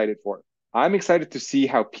what I'm excited for. I'm excited to see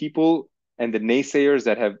how people and the naysayers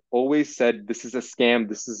that have always said this is a scam,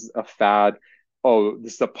 this is a fad, oh,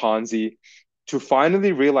 this is a Ponzi, to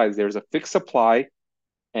finally realize there's a fixed supply,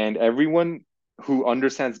 and everyone who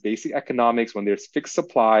understands basic economics, when there's fixed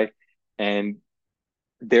supply and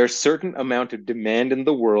there's certain amount of demand in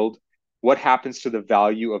the world, what happens to the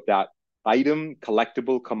value of that item,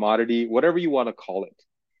 collectible, commodity, whatever you want to call it,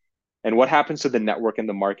 and what happens to the network and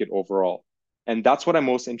the market overall. And that's what I'm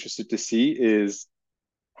most interested to see, is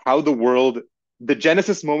how the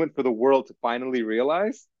genesis moment for the world to finally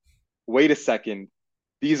realize, wait a second,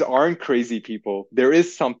 these aren't crazy people. There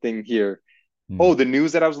is something here. Hmm. Oh, the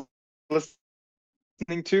news that I was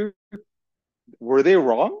listening to, were they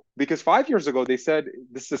wrong? Because 5 years ago they said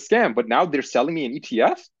this is a scam, but now they're selling me an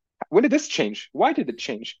ETF. When did this change? Why did it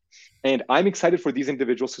change? And I'm excited for these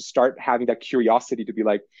individuals to start having that curiosity to be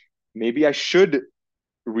like, maybe I should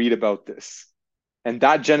read about this. And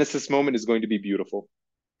that genesis moment is going to be beautiful.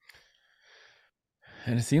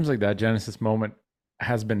 And it seems like that Genesis moment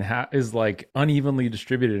has been is like unevenly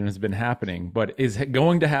distributed and has been happening, but is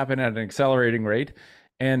going to happen at an accelerating rate.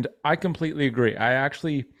 And I completely agree.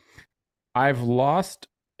 I've lost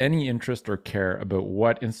any interest or care about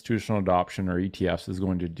what institutional adoption or ETFs is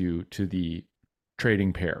going to do to the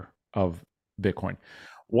trading pair of Bitcoin.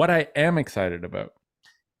 What I am excited about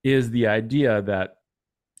is the idea that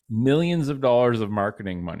millions of dollars of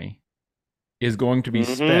marketing money is going to be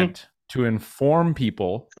Mm-hmm. spent to inform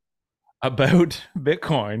people about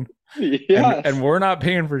Bitcoin, and Yes. we're not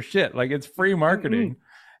paying for shit. Like, it's free Mm-mm. marketing.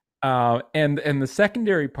 And the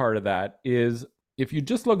secondary part of that is, if you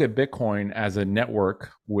just look at Bitcoin as a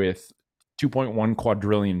network with 2.1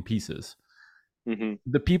 quadrillion pieces, Mm-hmm.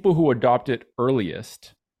 the people who adopt it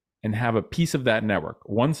earliest and have a piece of that network,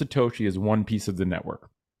 one Satoshi is one piece of the network.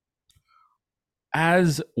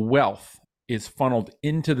 As wealth is funneled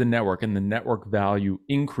into the network and the network value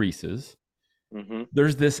increases, Mm-hmm.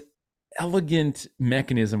 there's this elegant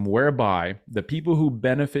mechanism whereby the people who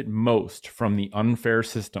benefit most from the unfair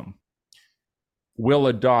system will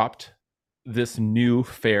adopt this new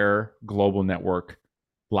fair global network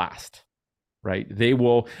last, right? They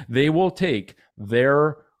will take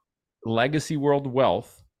their legacy world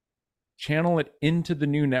wealth, channel it into the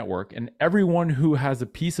new network, and everyone who has a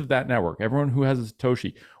piece of that network, everyone who has a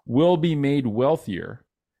Satoshi, will be made wealthier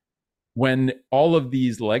when all of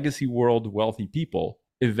these legacy world wealthy people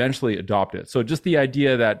eventually adopt it. So just the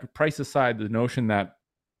idea that, price aside, the notion that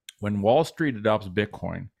when Wall Street adopts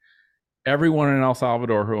Bitcoin, everyone in El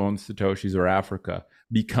Salvador who owns Satoshis, or Africa,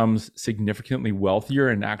 becomes significantly wealthier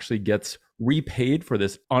and actually gets repaid for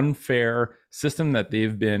this unfair system that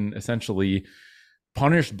they've been essentially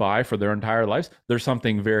punished by for their entire lives. There's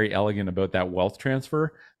something very elegant about that wealth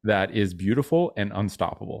transfer that is beautiful and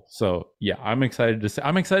unstoppable. So yeah, I'm excited to see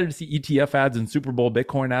ETF ads and Super Bowl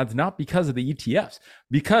Bitcoin ads, not because of the ETFs,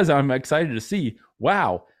 because I'm excited to see,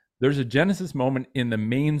 wow, there's a genesis moment in the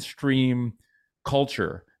mainstream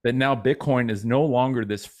culture that now Bitcoin is no longer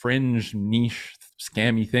this fringe niche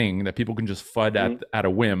scammy thing that people can just FUD Mhm. at a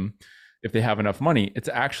whim if they have enough money. It's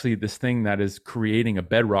actually this thing that is creating a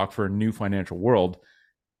bedrock for a new financial world.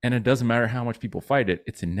 And it doesn't matter how much people fight it,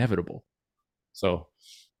 it's inevitable. So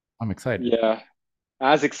I'm excited. Yeah.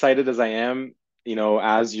 As excited as I am,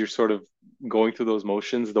 as you're sort of going through those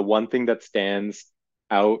motions, the one thing that stands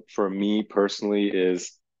out for me personally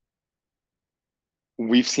is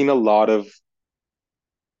we've seen a lot of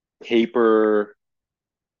paper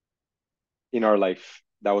in our life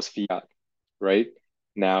that was fiat, right?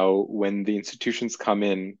 Now, when the institutions come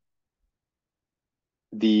in,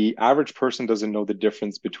 the average person doesn't know the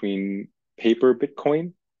difference between paper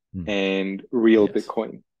Bitcoin Mm. and real Yes.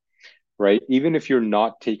 Bitcoin, right? Even if you're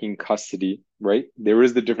not taking custody, right? There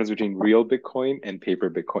is the difference between real Bitcoin and paper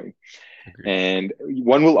Bitcoin. Agreed. And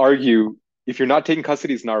one will argue if you're not taking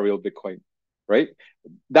custody, it's not real Bitcoin, right?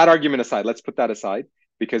 That argument aside, let's put that aside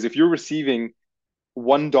because if you're receiving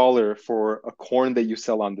 $1 for a corn that you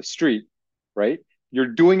sell on the street, right? You're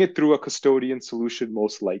doing it through a custodian solution,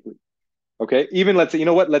 most likely. Okay. Even let's say, you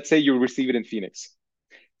know what? Let's say you receive it in Phoenix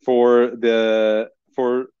for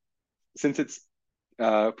since it's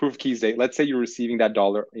proof of keys day. Let's say you're receiving that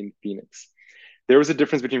dollar in Phoenix. There is a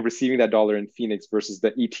difference between receiving that dollar in Phoenix versus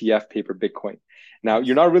the ETF paper Bitcoin. Now, you're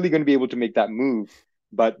Yes. not really going to be able to make that move,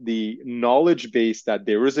 but the knowledge base that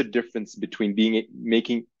there is a difference between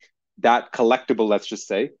making that collectible, let's just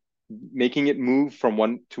say, making it move from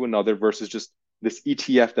one to another versus just this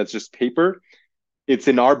ETF that's just paper, it's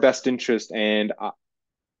in our best interest, and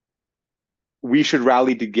we should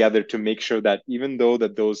rally together to make sure that even though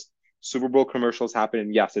that those Super Bowl commercials happen,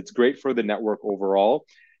 and yes, it's great for the network overall,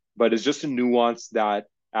 but it's just a nuance that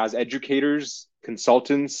as educators,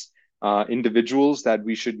 consultants, individuals, that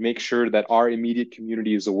we should make sure that our immediate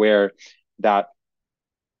community is aware that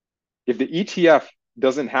if the ETF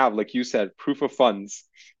doesn't have, like you said, proof of funds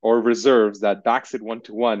or reserves that backs it 1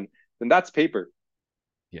 to 1, then that's paper.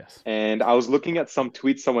 Yes. And I was looking at some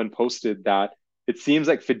tweets someone posted that it seems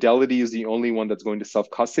like Fidelity is the only one that's going to self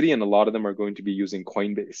custody, and a lot of them are going to be using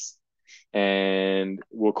Coinbase. And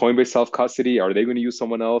will Coinbase self custody? Are they going to use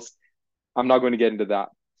someone else? I'm not going to get into that.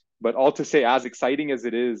 But all to say, as exciting as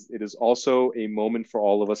it is also a moment for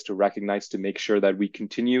all of us to recognize to make sure that we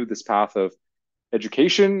continue this path of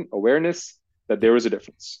education, awareness, that Yeah. there is a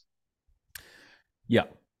difference. Yeah.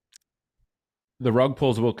 The rug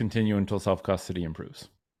pulls will continue until self custody improves.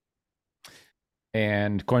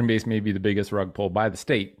 And Coinbase may be the biggest rug pull by the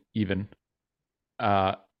state, even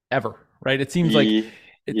uh, ever. Right? It seems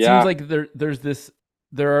Yeah, like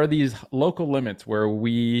there are these local limits where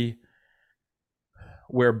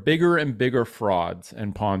bigger and bigger frauds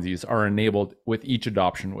and Ponzi's are enabled with each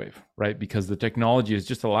adoption wave, right? Because the technology is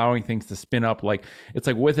just allowing things to spin up. Like it's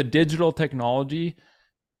like with a digital technology,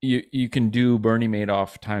 you can do Bernie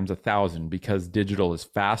Madoff times 1,000 because digital is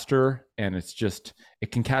faster and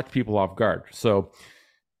it can catch people off guard. So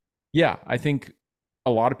yeah, I think a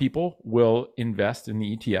lot of people will invest in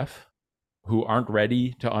the ETF who aren't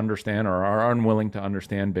ready to understand or are unwilling to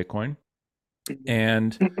understand Bitcoin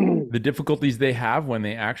and the difficulties they have when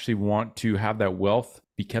they actually want to have that wealth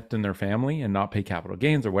be kept in their family and not pay capital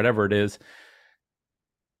gains or whatever it is.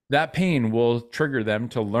 That pain will trigger them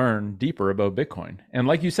to learn deeper about Bitcoin. And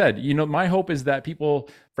like you said, my hope is that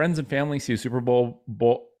friends and family see a Super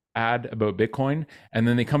Bowl ad about Bitcoin, and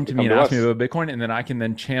then they come to they me come and to ask me us. about Bitcoin, and then I can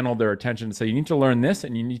then channel their attention and say, you need to learn this,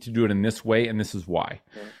 and you need to do it in this way, and this is why.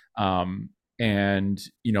 Yeah. Um, and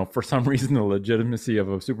for some reason, the legitimacy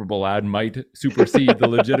of a Super Bowl ad might supersede the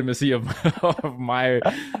legitimacy of, of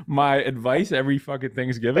my advice every fucking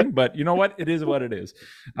Thanksgiving. But you know what? It is what it is.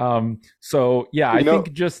 So yeah, I You know,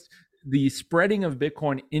 think just the spreading of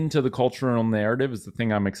Bitcoin into the cultural narrative is the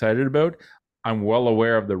thing I'm excited about. I'm well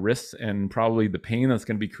aware of the risks and probably the pain that's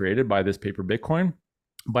going to be created by this paper Bitcoin,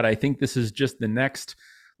 but I think this is just the next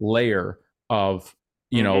layer of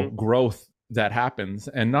mhm. growth that happens,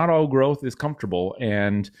 and not all growth is comfortable.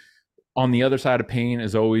 And on the other side of pain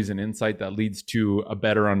is always an insight that leads to a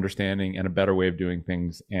better understanding and a better way of doing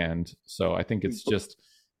things. And so I think this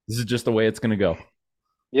is just the way it's going to go.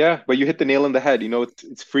 Yeah, but you hit the nail on the head.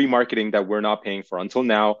 It's free marketing that we're not paying for. Until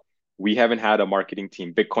now, we haven't had a marketing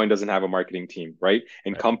team. Bitcoin doesn't have a marketing team, right?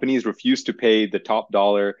 And Right. companies refuse to pay the top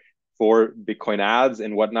dollar for Bitcoin ads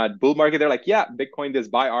and whatnot. Bull market, they're like, yeah, Bitcoin does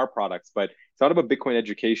buy our products, but it's not about Bitcoin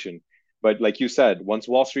education. But like you said, once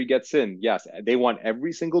Wall Street gets in, yes, they want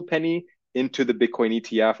every single penny. into the Bitcoin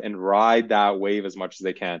ETF and ride that wave as much as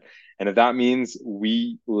they can. And if that means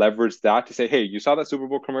we leverage that to say, hey, you saw that Super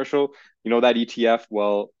Bowl commercial, that ETF,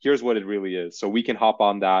 well, here's what it really is. So we can hop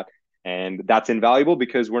on that. And that's invaluable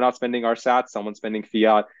because we're not spending our sats, someone's spending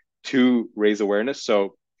fiat to raise awareness.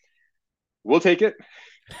 So we'll take it.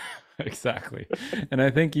 Exactly. And I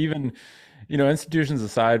think even, institutions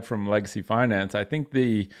aside from legacy finance, I think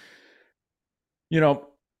you know,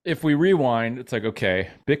 if we rewind, it's like, okay,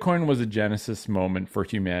 Bitcoin was a genesis moment for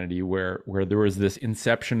humanity where there was this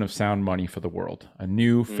inception of sound money for the world, a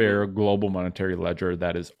new, fair global monetary ledger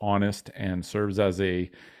that is honest and serves as a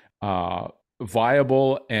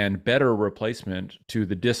viable and better replacement to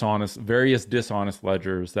the various dishonest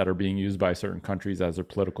ledgers that are being used by certain countries as their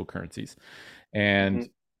political currencies. And,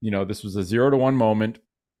 this was a 0 to 1 moment.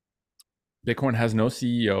 Bitcoin has no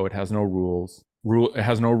CEO, it has no rules. It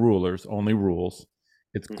has no rulers, only rules.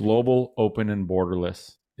 It's global, open, and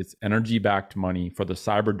borderless. It's energy-backed money for the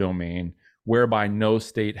cyber domain, whereby no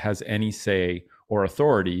state has any say or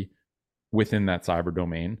authority within that cyber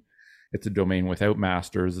domain. It's a domain without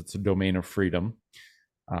masters. It's a domain of freedom.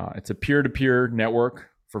 It's a peer-to-peer network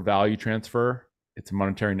for value transfer. It's a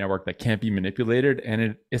monetary network that can't be manipulated, and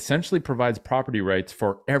it essentially provides property rights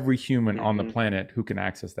for every human on the planet who can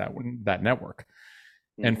access that network.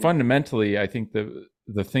 And fundamentally, I think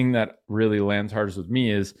the thing that really lands hardest with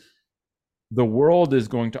me is the world is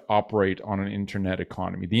going to operate on an internet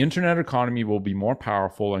economy. The internet economy will be more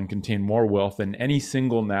powerful and contain more wealth than any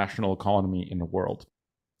single national economy in the world.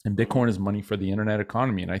 And Bitcoin is money for the internet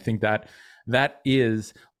economy. And I think that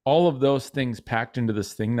is all of those things packed into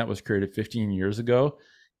this thing that was created 15 years ago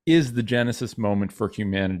is the genesis moment for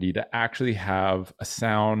humanity to actually have a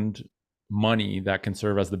sound money that can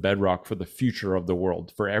serve as the bedrock for the future of the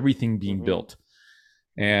world, for everything being built.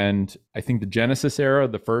 And I think the Genesis era,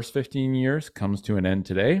 the first 15 years, comes to an end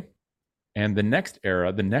today. And the next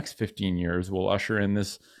era, the next 15 years, will usher in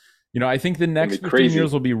this. I think the next 15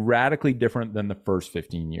 years will be radically different than the first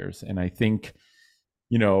 15 years. And I think,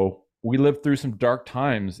 we lived through some dark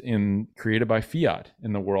times created by fiat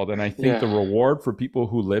in the world. And I think the reward for people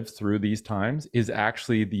who lived through these times is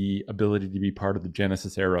actually the ability to be part of the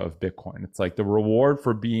Genesis era of Bitcoin. It's like the reward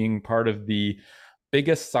for being part of the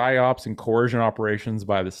biggest psyops and coercion operations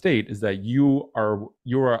by the state is that you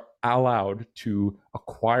are allowed to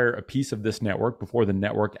acquire a piece of this network before the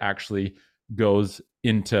network actually goes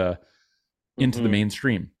into the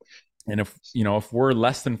mainstream. And if we're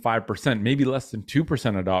less than 5%, maybe less than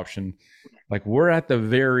 2% adoption, like we're at the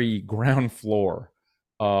very ground floor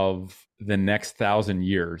of the next 1,000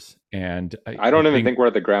 years. And I don't even think we're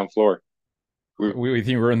at the ground floor. We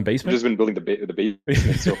think we're in the basement. We've just been building the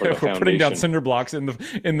basement. So for the we're putting down cinder blocks in the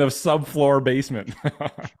subfloor basement.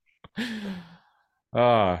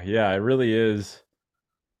 Yeah, it really is.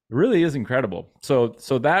 It really is incredible. So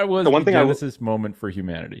that was the genesis moment for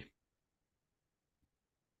humanity.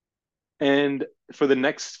 And for the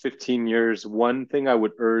next 15 years, one thing I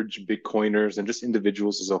would urge Bitcoiners and just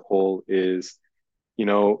individuals as a whole is,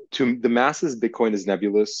 to the masses, Bitcoin is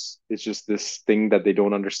nebulous. It's just this thing that they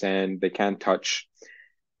don't understand, they can't touch.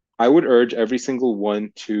 I would urge every single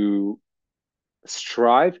one to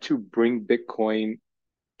strive to bring Bitcoin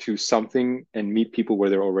to something and meet people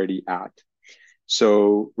where they're already at.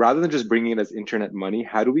 So rather than just bringing it as internet money,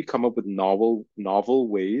 how do we come up with novel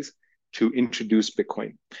ways to introduce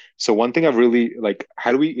Bitcoin? So one thing I've really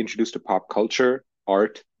how do we introduce to pop culture,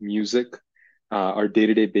 art, music, our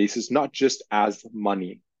day-to-day basis, not just as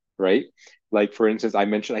money, right? Like for instance, I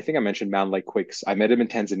think I mentioned Man Like Quicks. I met him in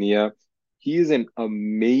Tanzania. He is an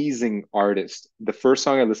amazing artist. The first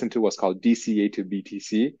song I listened to was called DCA to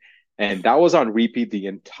BTC, and that was on repeat the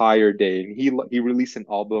entire day. And he released an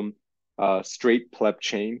album, Straight Pleb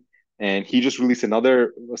Chain, and he just released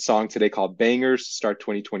another song today called Bangers Start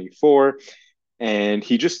 2024. And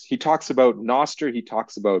he talks about Nostr, he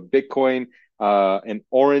talks about Bitcoin, an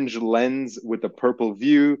orange lens with a purple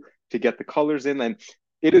view to get the colors in. And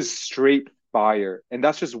it is straight fire. And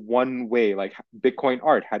that's just one way, like Bitcoin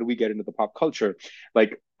art. How do we get into the pop culture?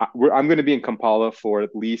 Like I'm going to be in Kampala for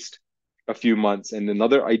at least a few months. And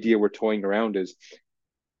another idea we're toying around is,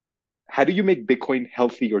 how do you make Bitcoin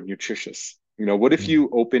healthy or nutritious? What if you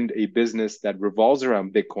opened a business that revolves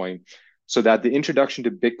around Bitcoin so that the introduction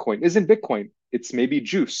to Bitcoin isn't Bitcoin? It's maybe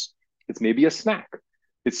juice. It's maybe a snack.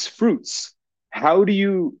 It's fruits. How do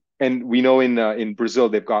you, and we know in Brazil,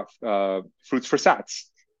 they've got fruits for sats.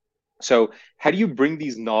 So how do you bring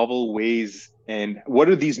these novel ways, and what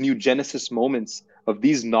are these new genesis moments of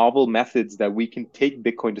these novel methods that we can take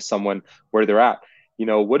Bitcoin to someone where they're at?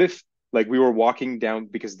 What if, like, we were walking down,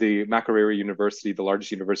 because the Makerere University, the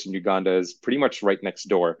largest university in Uganda, is pretty much right next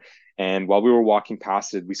door. And while we were walking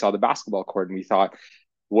past it, we saw the basketball court and we thought,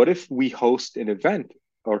 what if we host an event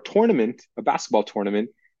or tournament, a basketball tournament,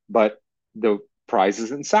 but the prize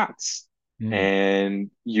is in sats? Mm. And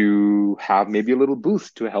you have maybe a little booth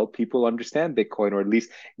to help people understand Bitcoin, or at least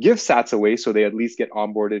give sats away so they at least get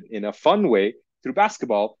onboarded in a fun way through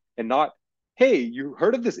basketball and not, hey, you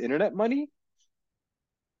heard of this internet money?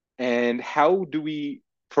 And how do we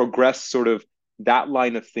progress sort of that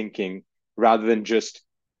line of thinking rather than just,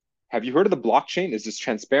 have you heard of the blockchain? Is this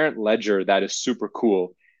transparent ledger that is super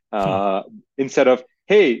cool? Uh, Instead of,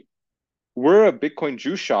 hey, we're a Bitcoin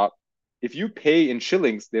juice shop. If you pay in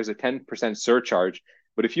shillings, there's a 10% surcharge.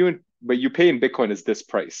 But you pay in Bitcoin is this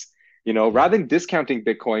price. Yeah. Rather than discounting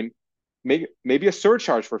Bitcoin, maybe a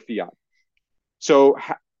surcharge for fiat. So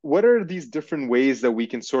what are these different ways that we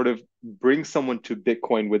can sort of bring someone to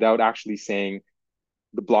Bitcoin without actually saying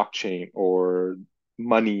the blockchain or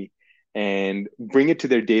money, and bring it to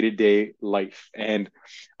their day-to-day life? And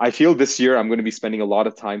I feel this year I'm going to be spending a lot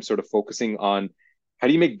of time sort of focusing on, how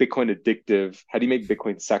do you make Bitcoin addictive? How do you make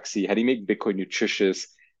Bitcoin sexy? How do you make Bitcoin nutritious?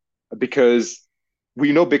 Because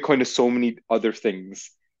we know Bitcoin is so many other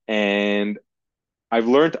things. And I've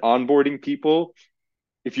learned onboarding people,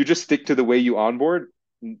 if you just stick to the way you onboard,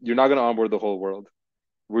 you're not going to onboard the whole world.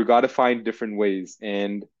 We've got to find different ways.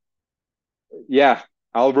 And yeah,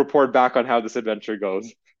 I'll report back on how this adventure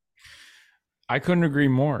goes. I couldn't agree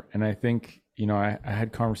more. And I think, I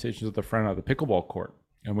had conversations with a friend at the pickleball court,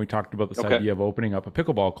 and we talked about this Okay, idea of opening up a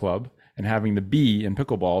pickleball club and having the B in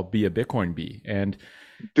pickleball be a Bitcoin B, and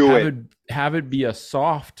do have it. it have it be a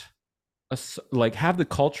soft, like have the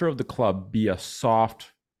culture of the club be a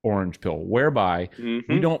soft orange pill, whereby we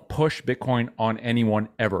Mm-hmm. don't push Bitcoin on anyone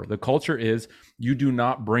ever. The culture is you do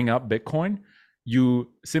not bring up Bitcoin. You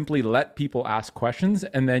simply let people ask questions,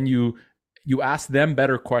 and then you ask them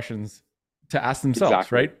better questions to ask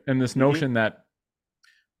themselves, Exactly. right? And this Mm-hmm. notion that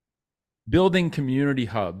building community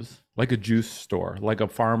hubs like a juice store, like a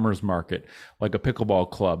farmer's market, like a pickleball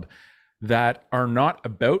club that are not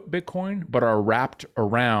about Bitcoin, but are wrapped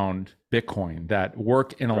around Bitcoin, that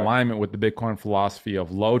work in Right. alignment with the Bitcoin philosophy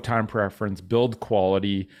of low time preference, build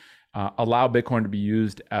quality, allow Bitcoin to be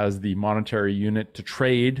used as the monetary unit to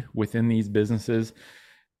trade within these businesses.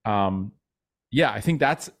 Um, yeah, I think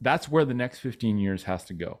that's where the next 15 years has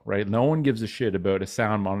to go, right? No one gives a shit about a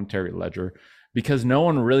sound monetary ledger because no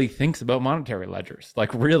one really thinks about monetary ledgers,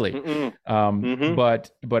 like really. Mm-mm. Um, Mm-hmm.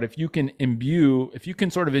 but but if you can if you can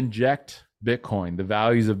sort of inject Bitcoin, the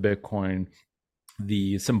values of Bitcoin,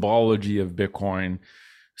 the symbology of Bitcoin,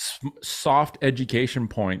 soft education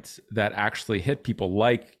points that actually hit people,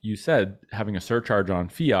 like you said, having a surcharge on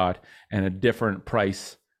fiat and a different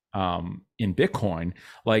price in Bitcoin,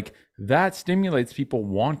 like that stimulates people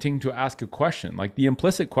wanting to ask a question. Like the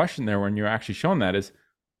implicit question there, when you're actually shown that, is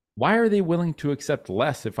why are they willing to accept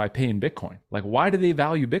less if I pay in Bitcoin? Like, why do they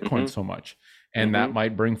value Bitcoin Mm-hmm. so much? And Mm-hmm. that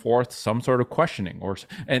might bring forth some sort of questioning,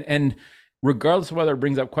 and regardless of whether it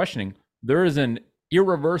brings up questioning, there is an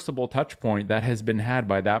irreversible touch point that has been had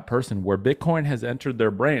by that person where Bitcoin has entered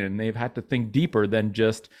their brain and they've had to think deeper than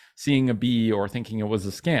just seeing a B or thinking it was a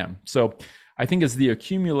scam. So I think it's the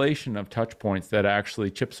accumulation of touch points that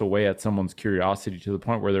actually chips away at someone's curiosity to the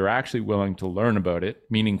point where they're actually willing to learn about it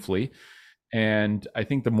meaningfully. And I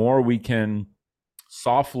think the more we can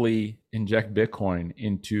softly inject Bitcoin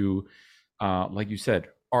into, like you said,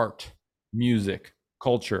 art, music,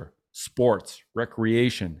 culture, sports,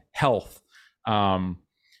 recreation, health. Um,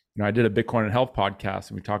 I did a Bitcoin and health podcast,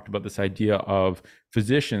 and we talked about this idea of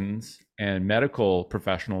physicians and medical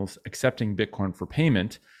professionals accepting Bitcoin for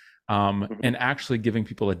payment, Mm-hmm. and actually giving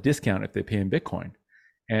people a discount if they pay in Bitcoin.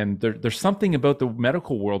 And there's something about the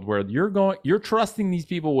medical world where you're trusting these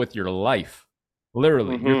people with your life.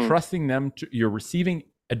 Literally, you're Mm-hmm. trusting them you're receiving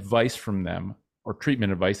advice from them, or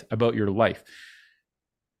treatment advice about your life.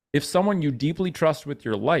 If someone you deeply trust with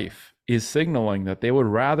your life is signaling that they would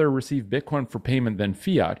rather receive Bitcoin for payment than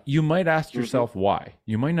fiat, you might ask Mm-hmm. yourself why.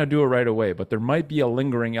 You might not do it right away, but there might be a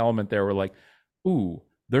lingering element there where, like, ooh,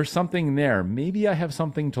 there's something there. Maybe I have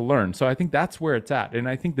something to learn. So I think that's where it's at. And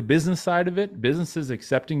I think the business side of it, businesses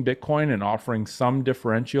accepting Bitcoin and offering some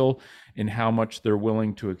differential in how much they're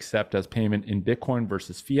willing to accept as payment in Bitcoin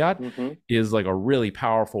versus fiat, Mm-hmm. is like a really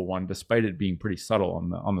powerful one, despite it being pretty subtle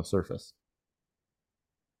on the surface.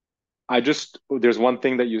 There's one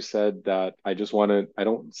thing that you said that I just want to, I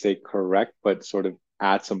don't say correct, but sort of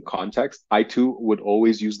add some context. I too would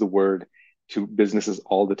always use the word to businesses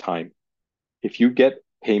all the time. If you get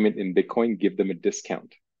payment in Bitcoin, give them a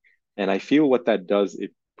discount. And I feel what that does,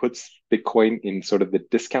 it puts Bitcoin in sort of the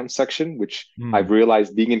discount section, which I've Mm,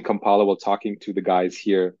 realized being in Kampala while talking to the guys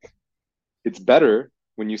here, it's better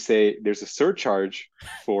when you say there's a surcharge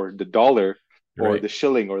for the dollar or Right. the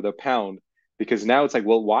shilling or the pound, because now it's like,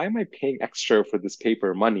 well, why am I paying extra for this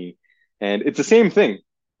paper money? And it's the same thing,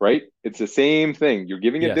 right? It's the same thing. You're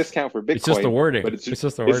giving a Yes. discount for It's just the Bitcoin, wording. but It's just the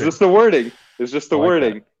it's wording. just the wording. It's just I the like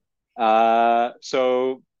that. wording.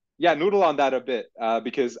 So yeah, noodle on that a bit,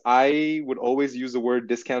 because I would always use the word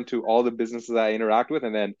discount to all the businesses I interact with,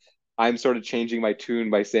 and then I'm sort of changing my tune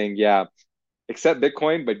by saying, yeah, accept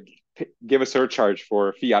Bitcoin, but give a surcharge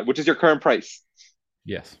for fiat, which is your current price.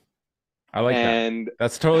 Yes. I like that. And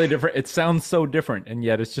That's totally different. It sounds so different, and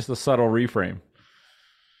yet it's just a subtle reframe.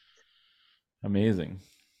 Amazing.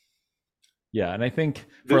 Yeah, and I think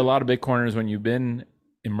for a the, lot of Bitcoiners, when you've been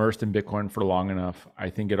immersed in Bitcoin for long enough, I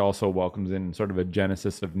think it also welcomes in sort of a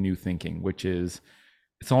genesis of new thinking, which is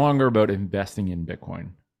it's no longer about investing in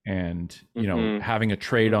Bitcoin and mm-hmm, having a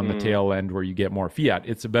trade on the mm-hmm, tail end where you get more fiat.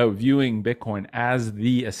 It's about viewing Bitcoin as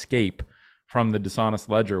the escape from the dishonest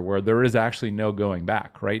ledger where there is actually no going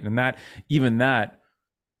back, right? And that even that,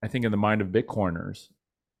 I think in the mind of Bitcoiners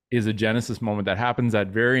is a genesis moment that happens at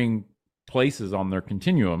varying places on their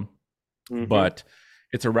continuum, mm-hmm. but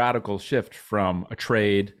it's a radical shift from a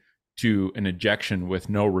trade to an ejection with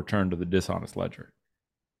no return to the dishonest ledger.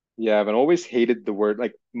 Yeah, I've always hated the word.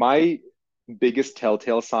 Like my biggest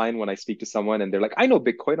telltale sign when I speak to someone and they're like, I know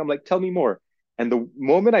Bitcoin, I'm like, tell me more. And the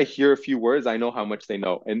moment I hear a few words, I know how much they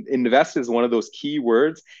know. And invest is one of those key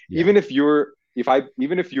words. Yeah. Even if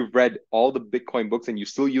you've read all the Bitcoin books and you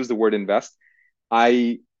still use the word invest,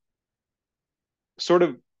 I sort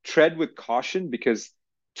of tread with caution because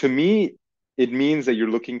to me, it means that you're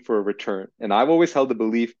looking for a return. And I've always held the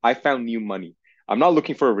belief I found new money. I'm not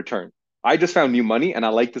looking for a return. I just found new money and I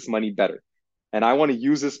like this money better. And I want to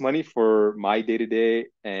use this money for my day to day.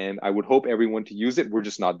 And I would hope everyone to use it. We're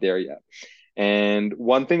just not there yet. And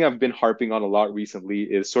one thing I've been harping on a lot recently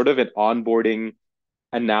is sort of an onboarding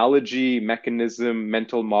analogy, mechanism,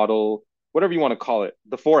 mental model, whatever you want to call it,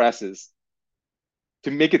 the four S's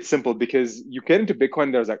to make it simple because you get into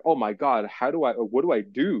Bitcoin, there's like, oh my God, what do I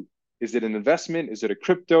do? Is it an investment? Is it a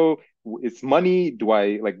crypto? It's money. Do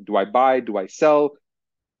I buy? Do I sell?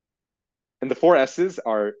 And the four S's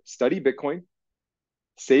are study Bitcoin,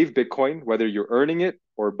 save Bitcoin, whether you're earning it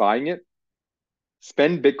or buying it,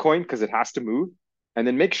 spend Bitcoin because it has to move, and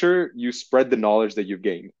then make sure you spread the knowledge that you've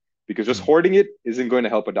gained because just Mm. hoarding it isn't going to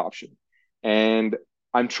help adoption. And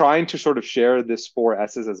I'm trying to sort of share this four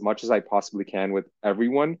S's as much as I possibly can with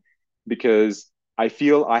everyone because I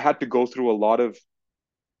feel I had to go through a lot of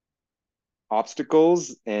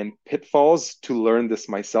obstacles and pitfalls to learn this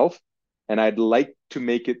myself. And I'd like to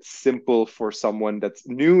make it simple for someone that's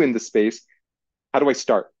new in the space. How do I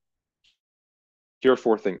start? Here are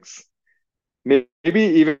four things. Maybe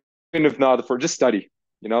even if not for just study,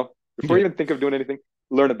 before Yeah. you even think of doing anything,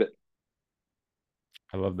 learn a bit.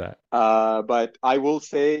 I love that. But I will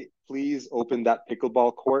say, please open that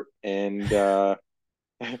pickleball court. And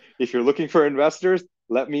if you're looking for investors,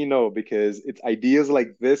 let me know because it's ideas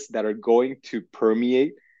like this that are going to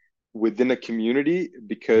permeate within a community Yeah.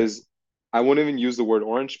 because I won't even use the word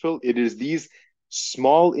orange pill. It is these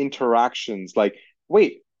small interactions like,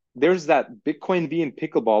 wait, there's that Bitcoin B in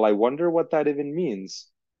pickleball. I wonder what that even means.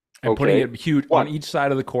 And putting Okay. it huge on One. each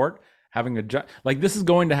side of the court, having like this is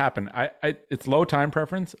going to happen. It's low time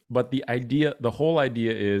preference, but the whole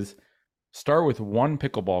idea is start with one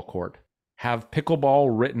pickleball court. Have pickleball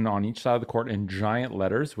written on each side of the court in giant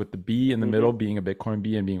letters with the B in the Mm-hmm, middle being a Bitcoin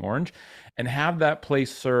B and being orange, and have that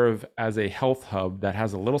place serve as a health hub that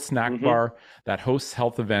has a little snack mm-hmm, bar that hosts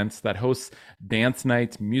health events, that hosts dance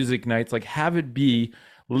nights, music nights. Like have it be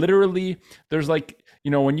literally, there's like,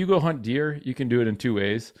 when you go hunt deer, you can do it in two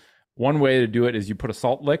ways. One way to do it is you put a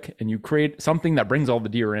salt lick and you create something that brings all the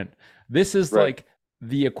deer in. This is right. like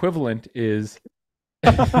the equivalent is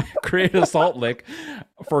create a salt lick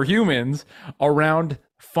for humans around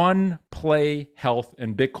fun, play, health,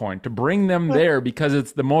 and Bitcoin to bring them there because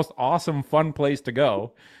it's the most awesome, fun place to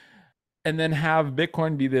go. And then have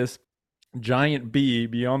Bitcoin be this giant bee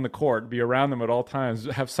be on the court, be around them at all times,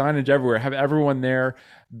 have signage everywhere, have everyone there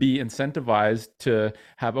be incentivized to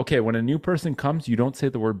have, okay, when a new person comes, you don't say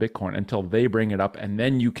the word Bitcoin until they bring it up, and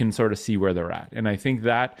then you can sort of see where they're at. And I think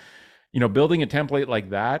that, building a template like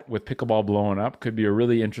that with pickleball blowing up could be a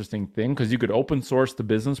really interesting thing because you could open source the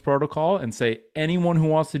business protocol and say, anyone who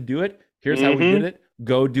wants to do it, here's how we did Mm-hmm. it,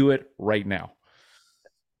 go do it right now.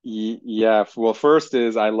 Yeah. Well, first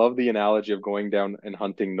is I love the analogy of going down and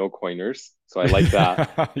hunting no coiners. So I like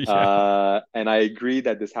that. Yeah. And I agree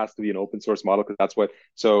that this has to be an open source model because that's what.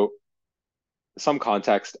 So some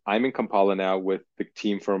context, I'm in Kampala now with the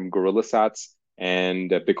team from Gorilla Sats and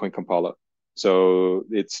Bitcoin Kampala. So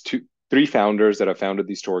it's three founders that have founded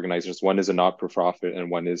these two organizers. One is a not for profit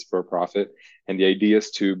and one is for profit. And the idea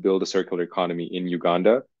is to build a circular economy in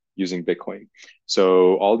Uganda using Bitcoin.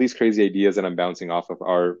 So all these crazy ideas that I'm bouncing off of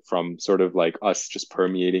are from sort of like us just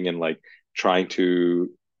permeating and like trying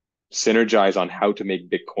to synergize on how to make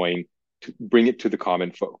Bitcoin to bring it to the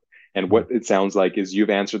common folk. And what it sounds like is you've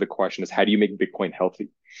answered the question is how do you make Bitcoin healthy,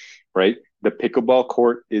 right? The pickleball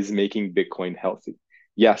court is making Bitcoin healthy.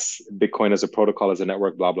 Yes, Bitcoin as a protocol, as a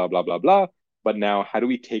network, blah, blah, blah, blah, blah. But now how do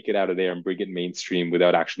we take it out of there and bring it mainstream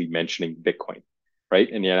without actually mentioning Bitcoin, right?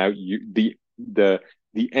 And yeah, now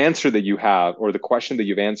the answer that you have or the question that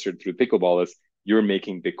you've answered through pickleball is you're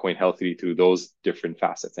making Bitcoin healthy through those different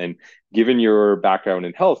facets. And given your background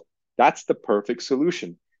in health, that's the perfect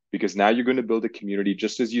solution because now you're going to build a community,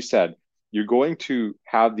 just as you said. You're going to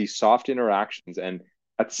have these soft interactions. And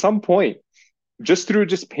at some point, just through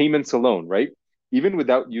just payments alone, right? Even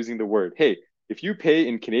without using the word, hey, if you pay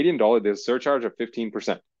in Canadian dollar, there's a surcharge of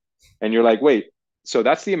 15%. And you're like, wait, so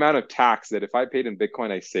that's the amount of tax that if I paid in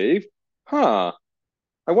Bitcoin, I save? Huh.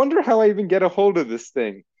 I wonder how I even get a hold of this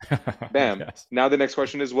thing. Bam. Yes. Now the next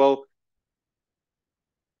question is, well,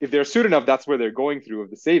 if they're astute enough, that's where they're going through of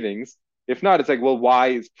the savings. If not, it's like, well,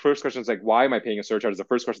 why? First question is like, why am I paying a surcharge? Is the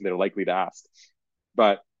first question they're likely to ask.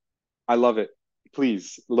 But I love it.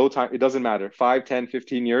 Please, low time. It doesn't matter. 5, 10,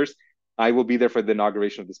 15 years. I will be there for the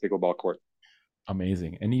inauguration of this pickleball court.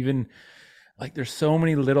 Amazing. And even like there's so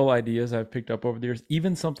many little ideas I've picked up over the years.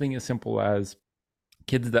 Even something as simple as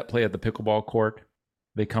kids that play at the pickleball court,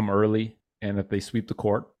 they come early, and if they sweep the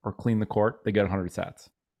court or clean the court, they get 100 sats.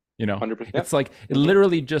 You know, 100%. it's like it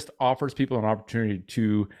literally just offers people an opportunity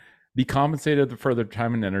to be compensated for their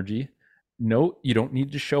time and energy. No, you don't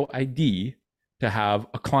need to show ID to have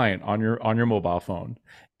a client on your mobile phone,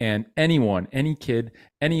 and anyone, any kid,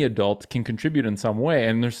 any adult can contribute in some way.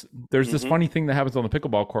 And there's this funny thing that happens on the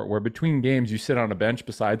pickleball court where between games you sit on a bench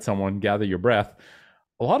beside someone, gather your breath.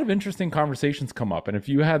 A lot of interesting conversations come up. And if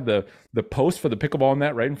you had the post for the pickleball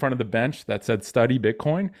net right in front of the bench that said study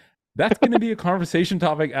Bitcoin, that's going to be a conversation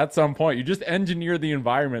topic at some point. You just engineer the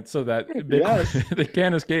environment so that Bitcoin, they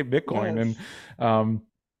can't escape Bitcoin. Yes. And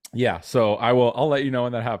yeah, so I'll let you know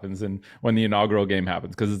when that happens and when the inaugural game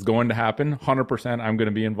happens, because it's going to happen 100%. I'm going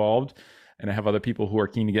to be involved, and I have other people who are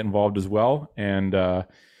keen to get involved as well. And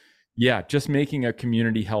yeah, just making a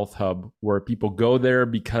community health hub where people go there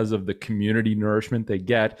because of the community nourishment they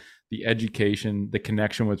get, the education, the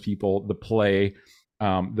connection with people, the play,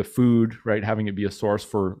 the food, right? Having it be a source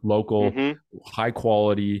for local, high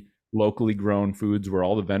quality, locally grown foods where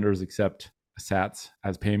all the vendors accept sats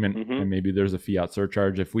as payment, and maybe there's a fiat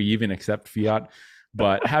surcharge if we even accept fiat.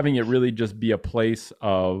 But having it really just be a place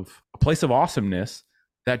of awesomeness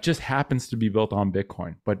that just happens to be built on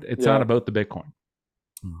Bitcoin, but it's not about the Bitcoin.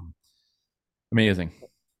 Amazing.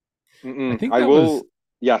 I think I will.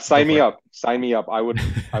 Yeah, sign me up. Sign me up. I would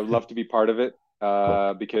love to be part of it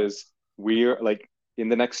because we're like in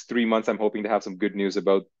the next 3 months. I'm hoping to have some good news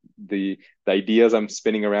about the ideas I'm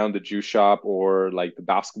spinning around the juice shop or like the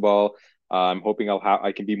basketball. I'm hoping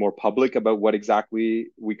I can be more public about what exactly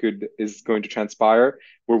is going to transpire.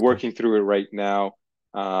 We're working through it right now.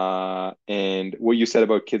 And what you said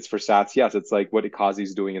about Kids for Sats, yes, it's like what Ikazi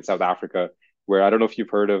is doing in South Africa, where I don't know if you've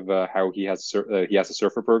heard of how he has a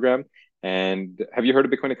surfer program. And have you heard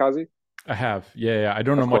of Bitcoin Ikazi? I have. Yeah. I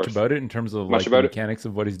don't know much about it in terms of like the mechanics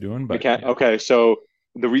of what he's doing. But okay, so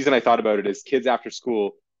the reason I thought about it is kids after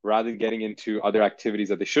school, rather than getting into other activities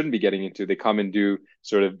that they shouldn't be getting into, they come and do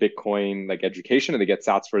sort of Bitcoin like education, and they get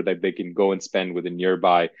sats for that they can go and spend within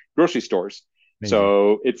nearby grocery stores. Amazing.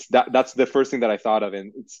 So it's that's the first thing that I thought of.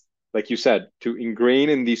 And it's like you said, to ingrain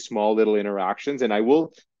in these small little interactions. And I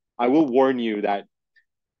will warn you that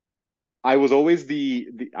I was always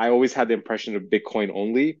I always had the impression of Bitcoin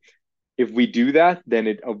only. If we do that, then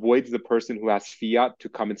it avoids the person who has fiat to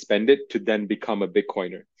come and spend it to then become a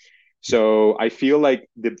Bitcoiner. So I feel like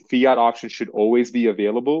the fiat option should always be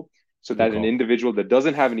available so that an individual that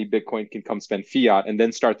doesn't have any Bitcoin can come spend fiat and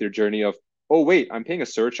then start their journey of, oh, wait, I'm paying a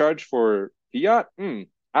surcharge for fiat?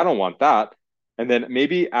 I don't want that. And then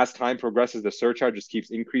maybe as time progresses, the surcharge just keeps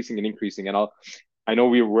increasing and increasing. And I know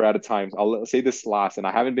we're out of time. I'll say this last, and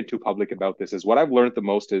I haven't been too public about this, is what I've learned the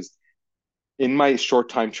most is in my short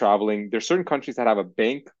time traveling, there's certain countries that have a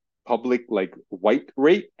bank public like white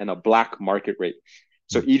rate and a black market rate.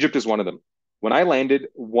 So Egypt is one of them. When I landed,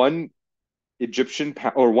 one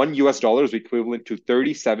US dollar is equivalent to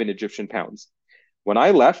 37 Egyptian pounds. When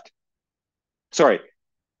I left, sorry,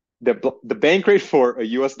 the bank rate for a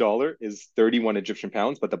US dollar is 31 Egyptian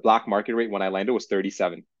pounds, but the black market rate when I landed was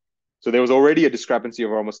 37. So there was already a discrepancy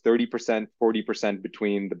of almost 30%, 40%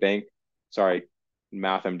 between the bank, sorry,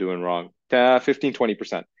 math I'm doing wrong. 15,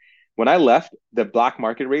 20%. When I left, the black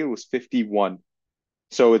market rate was 51.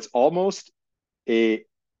 So it's almost a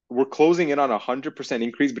we're closing in on 100%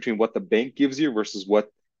 increase between what the bank gives you versus what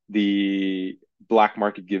the black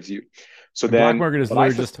market gives you. So And black then market is what I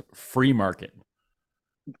literally just free market.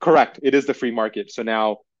 correct, it is the free market. So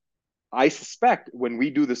now I suspect when we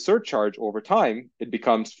do the surcharge over time, it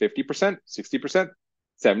becomes 50%, 60%,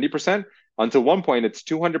 70%, until one point it's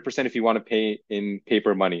 200% if you want to pay in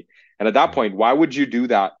paper money. And at that Yeah. point, why would you do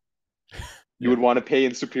that? You Yeah, would want to pay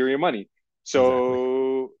in superior money. exactly.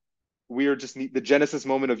 So we are just the genesis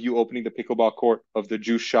moment of you opening the pickleball court, of the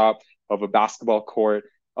juice shop, of a basketball court,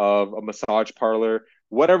 of a massage parlor,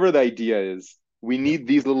 whatever the idea is. We Yeah. need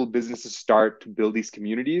these little businesses to start to build these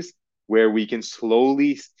communities where we can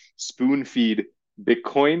slowly spoon feed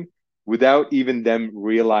Bitcoin without even them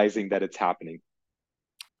realizing that it's happening.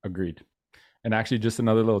 Agreed. And actually, just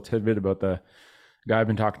another little tidbit about the guy I've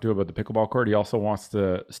been talking to about the pickleball court. He also wants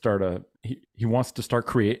to start he wants to start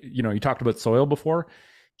create. You talked about soil before.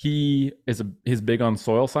 He's big on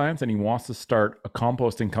soil science, and he wants to start a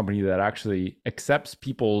composting company that actually accepts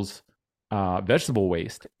people's vegetable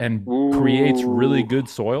waste and creates really Ooh. good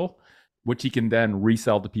soil, which he can then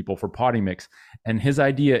resell to people for potting mix. And his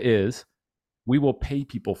idea is we will pay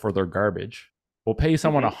people for their garbage. We'll pay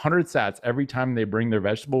someone Mm-hmm. 100 sats every time they bring their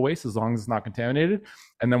vegetable waste, as long as it's not contaminated.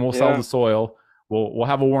 And then we'll sell the Yeah. soil. We'll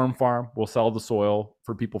have a worm farm. We'll sell the soil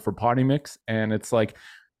for people for potting mix. And it's like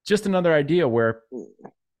just another idea where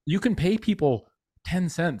you can pay people 10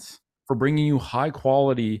 cents for bringing you high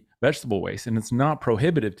quality vegetable waste. And it's not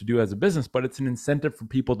prohibitive to do as a business, but it's an incentive for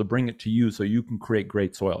people to bring it to you so you can create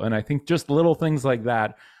great soil. And I think just little things like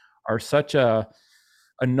that are such a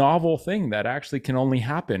novel thing that actually can only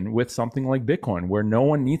happen with something like Bitcoin, where no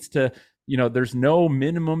one needs to, there's no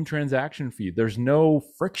minimum transaction fee, there's no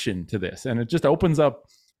friction to this. And it just opens up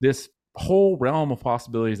this whole realm of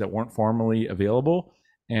possibilities that weren't formerly available,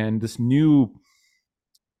 and this new,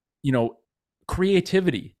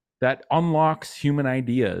 creativity that unlocks human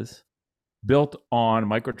ideas built on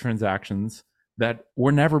microtransactions that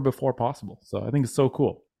were never before possible. So I think it's so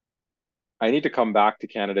cool. I need to come back to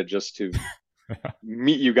Canada just to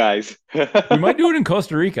meet you guys. We might do it in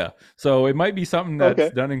Costa Rica. So it might be something that's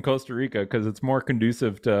Okay. done in Costa Rica because it's more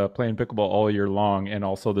conducive to playing pickleball all year long. And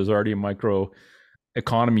also, there's already a micro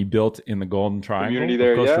economy built in the Golden Community Triangle of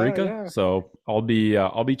there. Costa Yeah, Rica. yeah. So I'll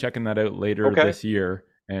be checking that out later Okay. this year.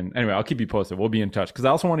 And anyway, I'll keep you posted. We'll be in touch because I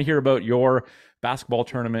also want to hear about your basketball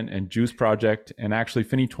tournament and juice project. And actually,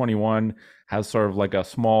 Finny 21 has sort of like a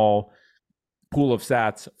small pool of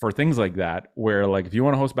sats for things like that, where like if you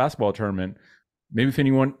want to host a basketball tournament, maybe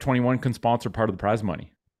Finny 21 can sponsor part of the prize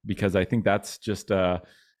money, because I think that's just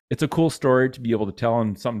it's a cool story to be able to tell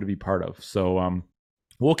and something to be part of. So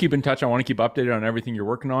we'll keep in touch. I want to keep updated on everything you're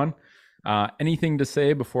working on. Anything to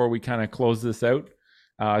say before we kind of close this out?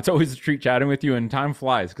 It's always a treat chatting with you, and time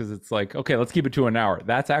flies because it's like, okay, let's keep it to an hour.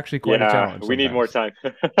 That's actually quite a Yeah, challenge we need more sometimes.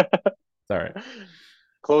 time. It's all right.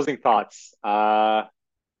 Closing thoughts. I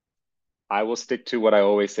will stick to what I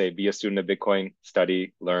always say: be a student of Bitcoin,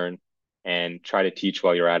 study, learn, and try to teach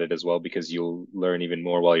while you're at it as well, because you'll learn even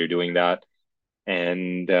more while you're doing that.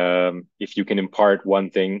 And if you can impart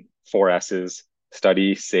one thing, four S's: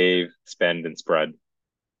 study, save, spend, and spread.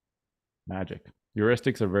 Magic.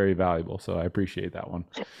 Heuristics are very valuable, so I appreciate that one.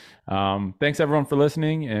 Thanks everyone for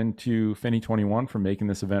listening, and to Finny21 for making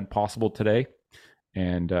this event possible today,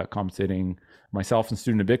 and compensating myself and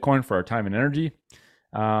Student of Bitcoin for our time and energy.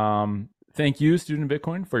 Thank you, Student of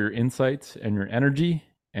Bitcoin, for your insights and your energy.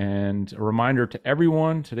 And a reminder to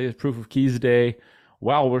everyone, today is Proof of Keys Day.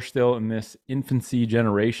 While we're still in this infancy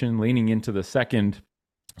generation, leaning into the second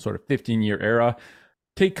sort of 15-year era,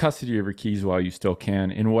 take custody of your keys while you still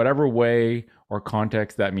can, in whatever way or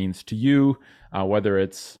context that means to you, whether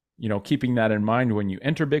it's keeping that in mind when you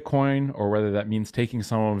enter Bitcoin, or whether that means taking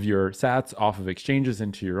some of your sats off of exchanges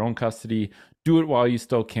into your own custody. Do it while you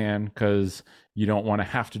still can, because you don't want to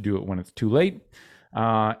have to do it when it's too late.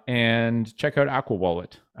 And check out Aqua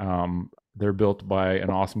Wallet. They're built by an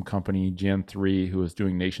awesome company, Gen3, who is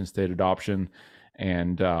doing nation state adoption.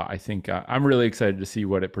 And I think I'm really excited to see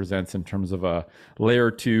what it presents in terms of a layer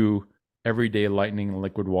 2 everyday Lightning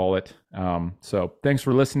liquid wallet. So thanks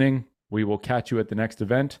for listening. We will catch you at the next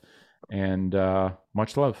event, and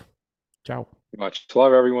much love. Ciao. Much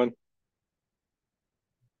love, everyone.